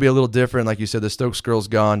is going to be a little different. Like you said, the Stokes girl's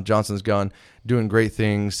gone, Johnson's gone, doing great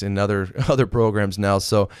things in other programs now.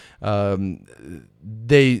 So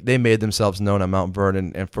they made themselves known at Mount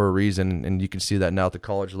Vernon and for a reason, and you can see that now at the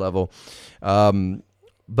college level.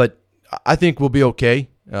 But I think we'll be okay.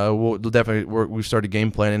 we'll definitely we've started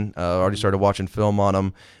game planning. Already started watching film on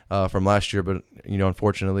them from last year, but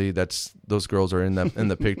unfortunately, those girls are in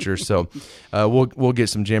the picture. So we'll get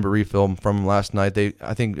some jamboree film from last night.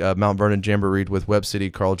 I think Mount Vernon jamboreed with Webb City,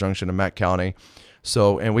 Carl Junction, and Mack County.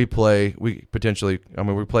 So, and we play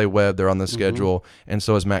Webb. They're on the schedule, and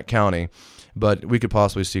so is Mack County. But we could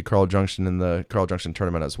possibly see Carl Junction in the Carl Junction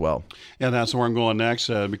tournament as well. Yeah, that's where I'm going next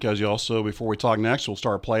because you also, before we talk next, we'll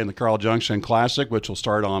start playing the Carl Junction Classic, which will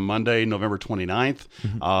start on Monday, November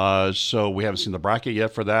 29th. So we haven't seen the bracket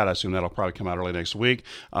yet for that. I assume that'll probably come out early next week.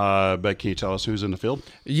 But can you tell us who's in the field?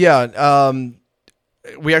 Yeah,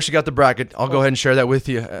 we actually got the bracket. I'll go ahead and share that with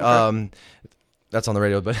you. Okay. That's on the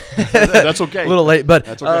radio, but that's okay. A little late, but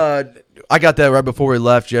that's okay. I got that right before we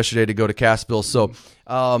left yesterday to go to Cassville. So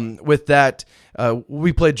with that,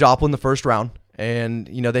 we played Joplin the first round, and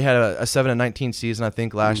they had a 7-19 season I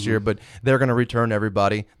think last year, but they're going to return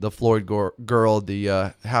everybody. The Floyd girl,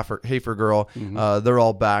 the Hafer girl, they're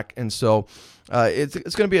all back, and so.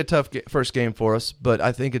 It's going to be a tough first game for us, but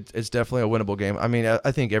I think it's definitely a winnable game. I mean,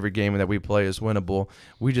 I think every game that we play is winnable.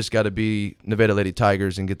 We just got to be Nevada Lady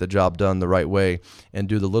Tigers and get the job done the right way and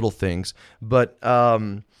do the little things. But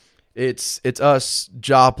it's us,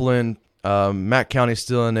 Joplin, Mack County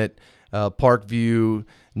still in it, Parkview,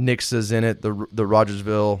 Nixa in it, the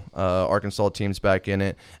Rogersville, Arkansas team's back in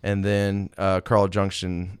it, and then Carl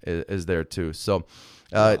Junction is there too. So.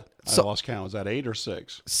 I lost count. Was that 8 or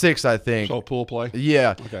 6? 6, I think. So pool play.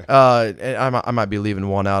 Yeah. Okay. And I might be leaving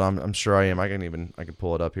one out. I'm sure I am. I can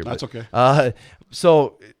pull it up here. That's okay.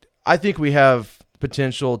 So I think we have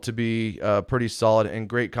potential to be pretty solid and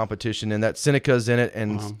great competition, and that Seneca's in it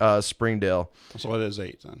and Springdale. So it is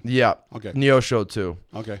 8 then. Yeah. Okay. Neosho too.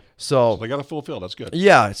 Okay. So they got a full field. That's good.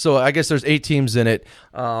 Yeah. So I guess there's 8 teams in it.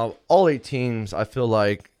 All 8 teams, I feel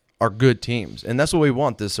like, are good teams, and that's what we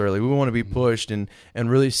want this early. We want to be pushed and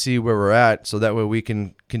really see where we're at, so that way we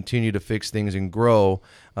can continue to fix things and grow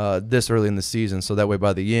this early in the season, so that way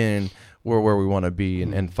by the end we're where we want to be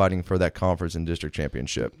and fighting for that conference and district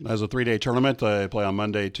championship. As a 3-day tournament, they play on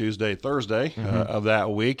Monday, Tuesday, Thursday of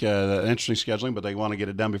that week. Interesting scheduling, but they want to get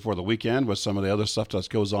it done before the weekend with some of the other stuff that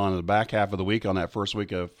goes on in the back half of the week on that first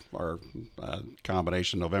week of our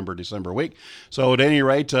combination November, December week. So at any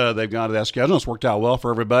rate, they've gone to that schedule. It's worked out well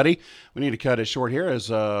for everybody. We need to cut it short here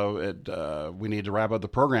as we need to wrap up the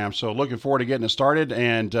program. So looking forward to getting it started,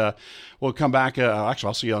 and we'll come back. Actually,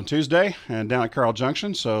 I'll see you on Tuesday and down at Carl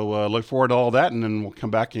Junction. So look forward to all that, and then we'll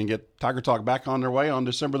come back and get Tiger Talk back on their way on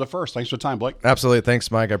December the 1st. Thanks for the time, Blake. Absolutely.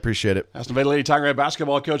 Thanks, Mike. I appreciate it. That's Nevada Lady Tiger Head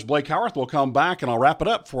basketball coach Blake Howarth. We'll come back, and I'll wrap it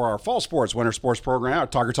up for our fall sports, winter sports program, our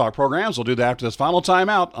Tiger Talk programs. We'll do that after this final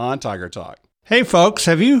timeout on Tiger Talk. Hey folks,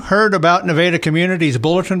 have you heard about Nevada Community's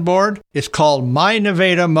bulletin board? It's called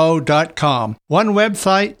mynevadamo.com, one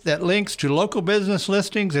website that links to local business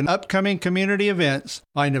listings and upcoming community events.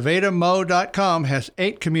 mynevadamo.com has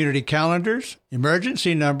 8 community calendars,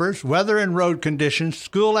 emergency numbers, weather and road conditions,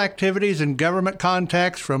 school activities, and government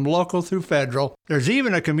contacts from local through federal. There's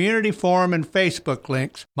even a community forum and Facebook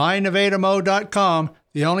links. mynevadamo.com,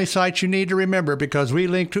 the only site you need to remember because we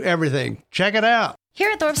link to everything. Check it out. Here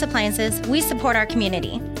at Thorpe's Appliances, we support our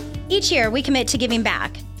community. Each year, we commit to giving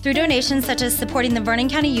back through donations such as supporting the Vernon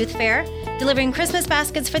County Youth Fair, delivering Christmas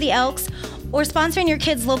baskets for the Elks, or sponsoring your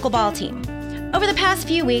kids' local ball team. Over the past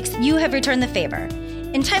few weeks, you have returned the favor.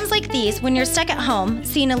 In times like these, when you're stuck at home,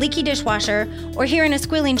 seeing a leaky dishwasher, or hearing a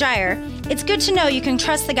squealing dryer, it's good to know you can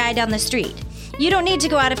trust the guy down the street. You don't need to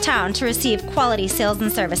go out of town to receive quality sales and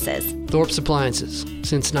services. Thorpe's Appliances,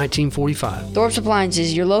 since 1945. Thorpe's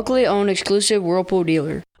Appliances, your locally owned exclusive Whirlpool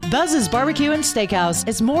dealer. Buzz's Barbecue and Steakhouse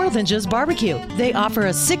is more than just barbecue. They offer a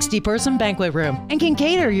 60-person banquet room and can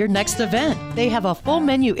cater your next event. They have a full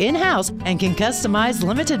menu in-house and can customize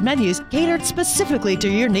limited menus catered specifically to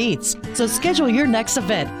your needs. So schedule your next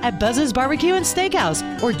event at Buzz's Barbecue and Steakhouse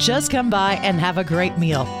or just come by and have a great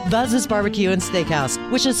meal. Buzz's Barbecue and Steakhouse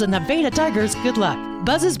wishes the Nevada Tigers good luck.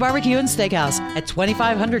 Buzz's Barbecue and Steakhouse at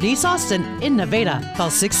 2500 East Austin in Nevada. Call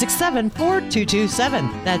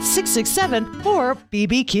 667-4227. That's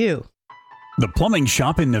 667-4BBQ. The Plumbing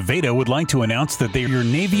Shop in Nevada would like to announce that they're your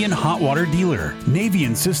Navian hot water dealer.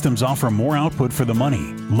 Navian systems offer more output for the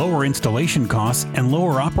money, lower installation costs, and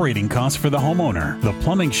lower operating costs for the homeowner. The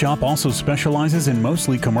Plumbing Shop also specializes in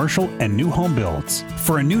mostly commercial and new home builds.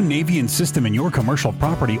 For a new Navian system in your commercial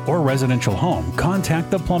property or residential home,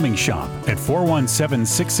 contact the Plumbing Shop at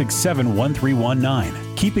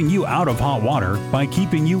 417-667-1319, keeping you out of hot water by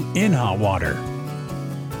keeping you in hot water.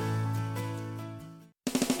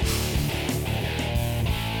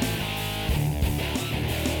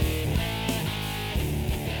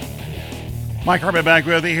 Mike Harbit back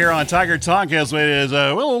with you here on Tiger Talk as it is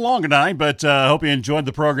a little long tonight, but hope you enjoyed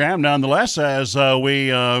the program nonetheless as we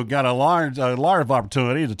got a large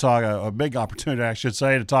opportunity to talk, a big opportunity, I should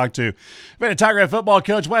say, to talk to Tiger head football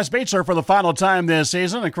coach Wes Beechler for the final time this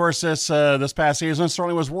season. Of course, this past season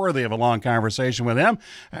certainly was worthy of a long conversation with him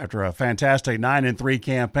after a fantastic 9-3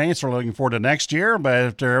 campaign. So we're looking forward to next year, but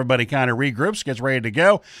after everybody kind of regroups, gets ready to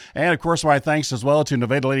go. And, of course, my thanks as well to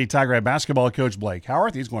Nevada Lady Tiger head basketball coach Blake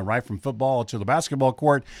Howarth. He's going right from football to the basketball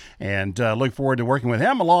court, and look forward to working with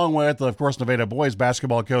him, along with, of course, Nevada boys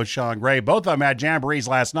basketball coach Sean Gray. Both of them had jamborees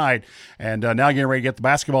last night, and now getting ready to get the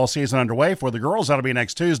basketball season underway. For the girls, that'll be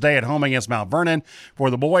next Tuesday at home against Mount Vernon. For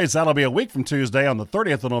the boys, that'll be a week from Tuesday on the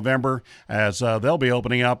 30th of November, as they'll be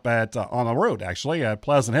opening up on the road, actually, at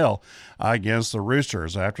Pleasant Hill against the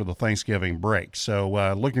Roosters after the Thanksgiving break. So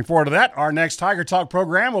looking forward to that. Our next Tiger Talk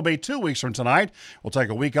program will be 2 weeks from tonight. We'll take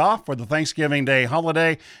a week off for the Thanksgiving Day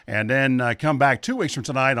holiday, and then come back 2 weeks from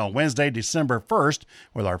tonight on Wednesday, December 1st,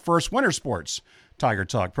 with our first winter sports Tiger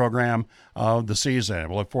Talk program of the season.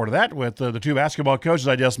 We'll look forward to that with the two basketball coaches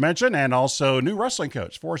I just mentioned, and also new wrestling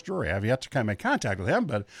coach, Forrest Drury. I have yet to come in contact with him,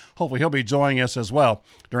 but hopefully he'll be joining us as well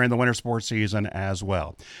during the winter sports season as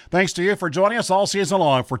well. Thanks to you for joining us all season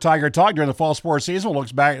long for Tiger Talk during the fall sports season. We'll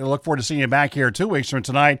look forward to seeing you back here 2 weeks from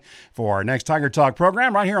tonight for our next Tiger Talk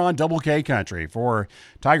program right here on Double K Country. For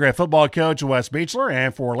Tiger head football coach Wes Beechler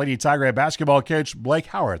and for Lady Tiger head basketball coach Blake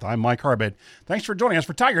Howarth, I'm Mike Harbit. Thanks for joining us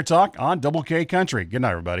for Tiger Talk on Double K Country. Good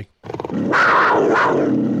night, everybody.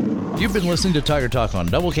 You've been listening to Tiger Talk on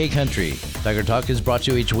Double K Country. Tiger Talk is brought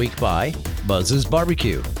to you each week by Buzz's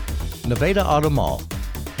Barbecue, Nevada Auto Mall,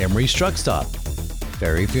 Emery's Truck Stop,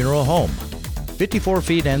 Ferry Funeral Home, 54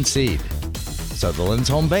 Feet and Seed, Sutherland's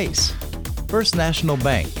Home Base, First National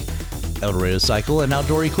Bank, El Dorado Cycle and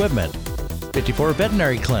Outdoor Equipment, 54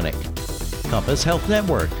 Veterinary Clinic, Compass Health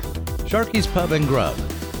Network, Sharky's Pub and Grub,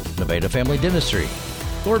 Nevada Family Dentistry,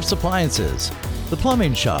 Thorpe's Appliances, The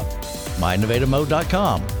Plumbing Shop,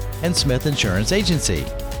 MyNevadaMo.com, and Smith Insurance Agency.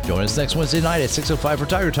 Join us next Wednesday night at 6:05 for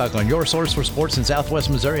Tiger Talk on your source for sports in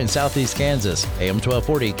Southwest Missouri and Southeast Kansas. AM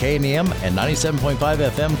 1240 KNEM and 97.5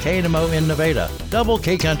 FM KNMO in Nevada. Double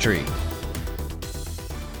K Country.